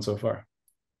we've shown so far?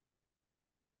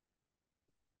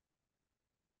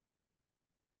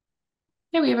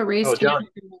 Yeah, we have a raised John.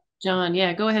 hand. John,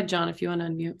 yeah, go ahead, John, if you want to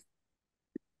unmute.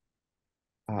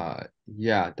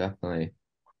 Yeah, definitely.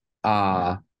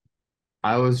 I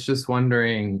was just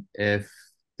wondering if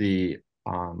the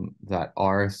that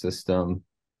R system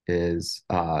is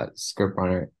script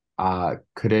runner,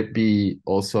 could it be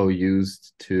also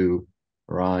used to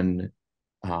run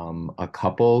a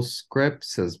couple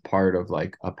scripts as part of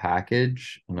like a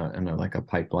package and like a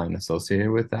pipeline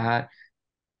associated with that?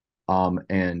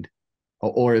 And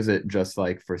or is it just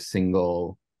like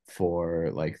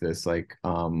for like this like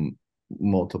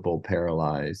multiple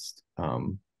parallelized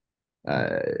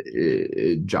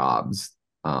jobs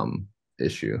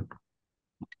issue?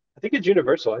 I think it's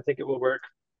universal. I think it will work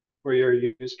for your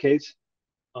use case.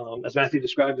 As Matthew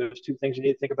described, there's 2 things you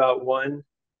need to think about. One,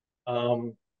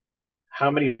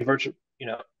 how many virtual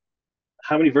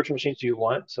machines do you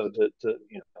want? So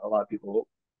a lot of people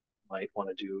might want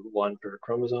to do 1 per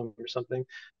chromosome or something.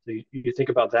 So you think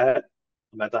about that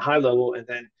at the high level, and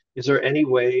then is there any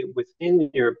way within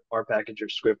your R package or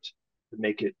script to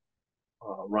make it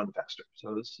run faster?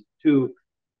 So there's two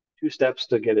steps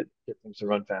to get things to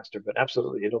run faster, but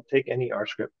absolutely, it'll take any R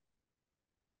script.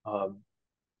 I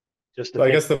guess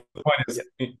the point is,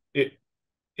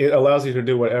 it allows you to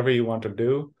do whatever you want to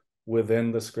do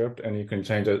within the script, and you can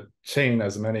chain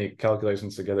as many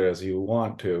calculations together as you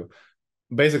want to,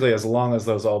 basically, as long as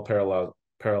those all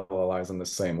parallelize in the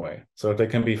same way. So if they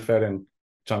can be fed in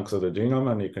chunks of the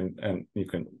genome, and you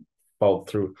can follow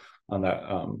through on that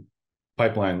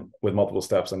pipeline with multiple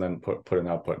steps, and then put an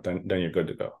output, then you're good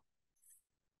to go.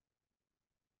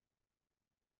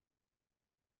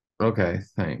 Okay,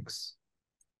 thanks.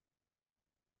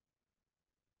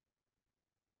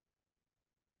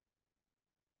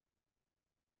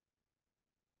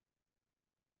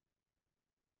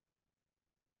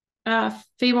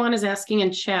 Faywan is asking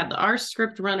in chat, the R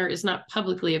script runner is not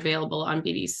publicly available on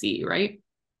BDC, right?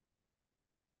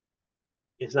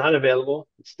 It's not available.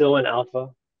 It's still in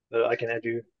alpha, but I can add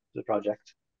you to the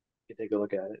project. You can take a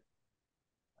look at it.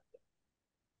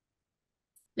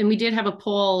 And we did have a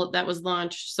poll that was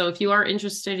launched. So if you are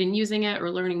interested in using it or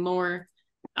learning more,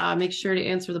 make sure to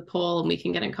answer the poll and we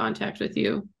can get in contact with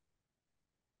you.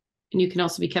 And you can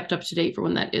also be kept up to date for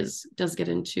when that does get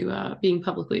into being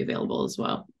publicly available as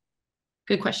well.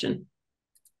 Good question.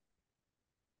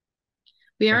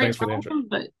 We are at time,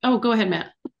 but go ahead,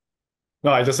 Matt.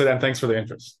 No, I just said, and thanks for the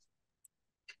interest.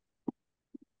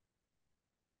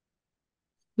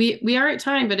 We are at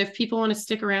time, but if people want to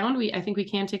stick around, I think we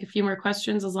can take a few more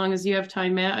questions as long as you have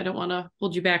time, Matt. I don't want to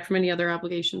hold you back from any other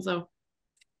obligations, though.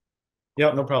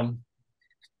 Yeah, no problem.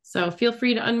 So feel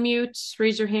free to unmute,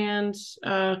 raise your hand,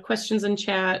 questions in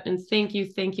chat, and thank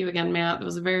you again, Matt. It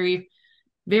was a very,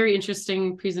 very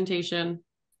interesting presentation.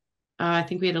 I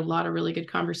think we had a lot of really good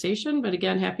conversation, but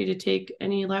again, happy to take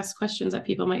any last questions that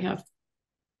people might have.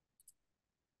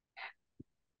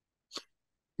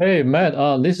 Hey, Matt,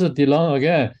 this is DeLong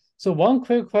again. So one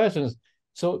quick question.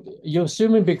 So you're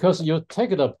assuming because you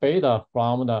take the beta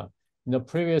from the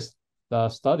previous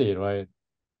study, right?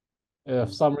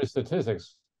 Summary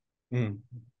statistics. Mm.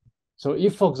 So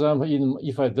if, for example,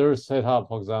 if I do set up,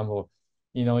 for example,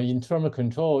 internal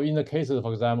control in the cases,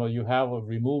 for example, you have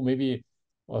removed maybe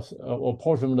a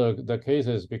portion of the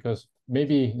cases because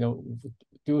maybe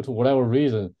due to whatever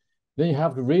reason, then you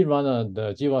have to rerun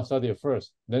the GWAS study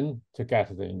first, then to get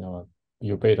the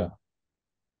your beta.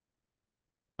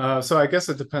 So I guess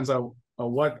it depends on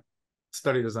what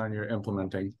study design you're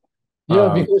implementing.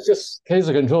 Yeah, because just case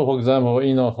control, for example,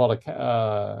 for the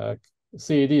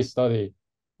CAD study,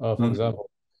 for example,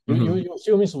 you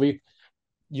assume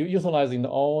you utilizing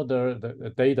all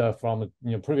the data from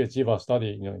previous GWAS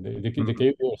study, they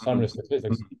gave you summary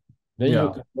statistics, then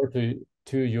you convert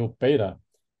to your beta.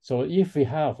 So if we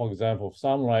have, for example,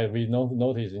 some we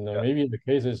notice maybe the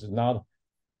cases is not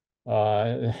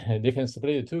they can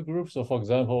split it two groups. So for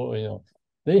example,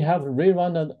 they have to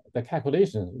rerun the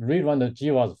calculation, rerun the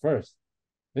GWAS first,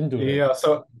 then do it. Yeah,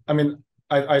 so I mean,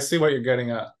 I see what you're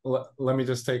getting at. Let me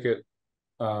just take it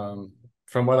from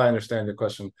what I understand your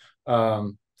question.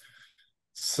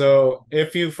 So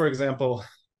if you, for example,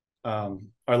 are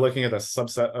looking at a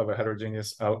subset of a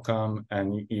heterogeneous outcome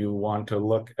and you want to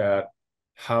look at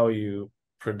how you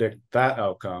predict that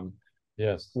outcome,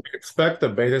 yes, we expect the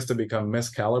betas to become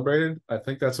miscalibrated. I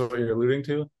think that's what you're alluding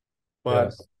to, but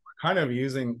yes. we're kind of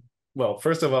using, well,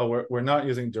 first of all, we're not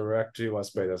using direct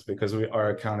GWAS betas because we are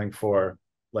accounting for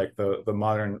like the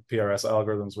modern PRS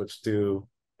algorithms, which do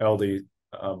LD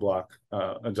block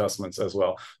adjustments as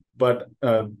well. But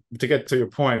to get to your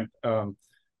point, the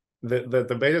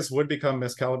betas would become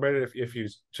miscalibrated if you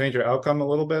change your outcome a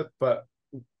little bit. But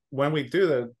when we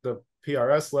do the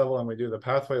PRS level and we do the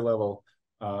pathway level,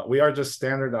 we are just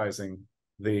standardizing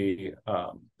the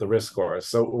risk scores.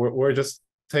 So we're just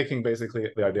taking basically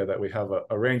the idea that we have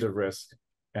a range of risk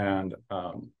and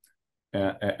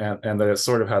that it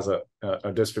sort of has a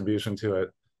distribution to it,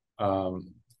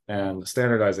 and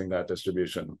standardizing that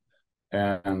distribution.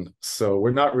 And so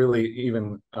we're not really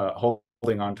even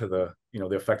holding on to the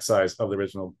effect size of the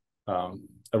original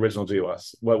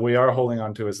GWAS. What we are holding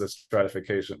on to is the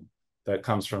stratification that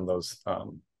comes from those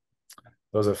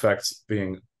effects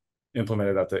being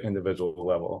implemented at the individual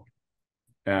level.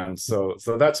 And so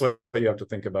that's what you have to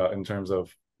think about in terms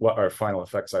of what our final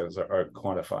effect sizes are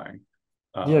quantifying.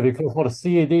 Yeah, because for the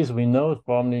CADs, we know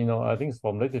from I think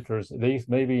from literatures, they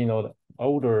maybe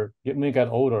older, may get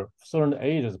older. Certain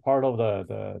age is part of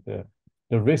the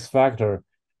risk factor.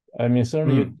 I mean,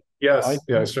 certainly. Yes,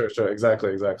 yeah, sure,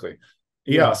 exactly.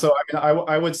 Yeah, so I mean,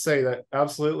 I would say that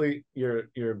absolutely your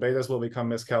betas will become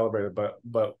miscalibrated,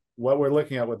 but what we're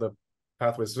looking at with the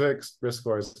pathway risk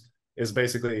scores is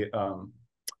basically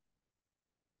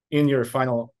in your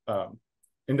final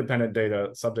independent data,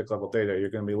 subject level data, you're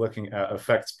going to be looking at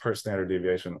effects per standard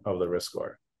deviation of the risk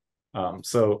score.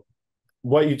 So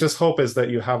what you just hope is that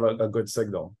you have a good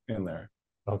signal in there,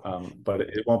 but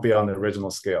it won't be on the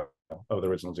original scale of the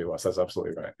original GWAS. That's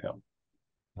absolutely right. Yeah.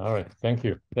 All right. Thank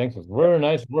you. Very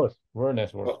nice work. Very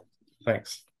nice work. Well,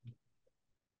 thanks.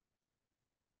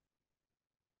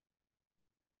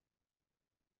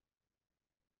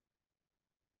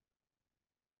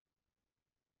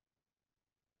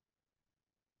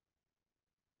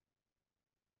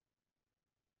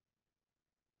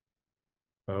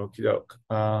 Okie doke.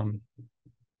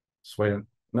 Just wait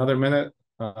another minute.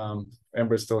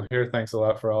 Amber's still here. Thanks a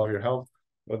lot for all of your help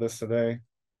with us today.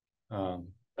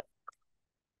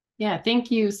 Yeah,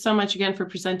 thank you so much again for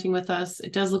presenting with us.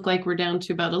 It does look like we're down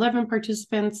to about 11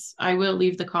 participants. I will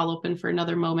leave the call open for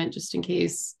another moment just in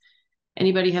case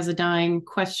anybody has a dying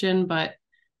question, but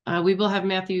we will have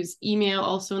Matthew's email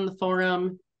also in the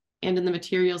forum and in the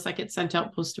materials that get sent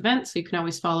out post-event, so you can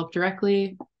always follow up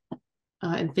directly.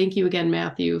 And thank you again,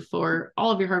 Matthew, for all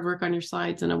of your hard work on your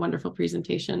slides and a wonderful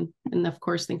presentation. And of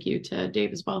course, thank you to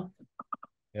Dave as well.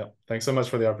 Yep. Thanks so much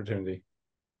for the opportunity.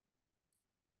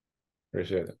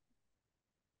 Appreciate it.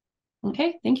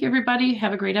 Okay. Thank you, everybody.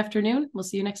 Have a great afternoon. We'll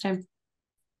see you next time.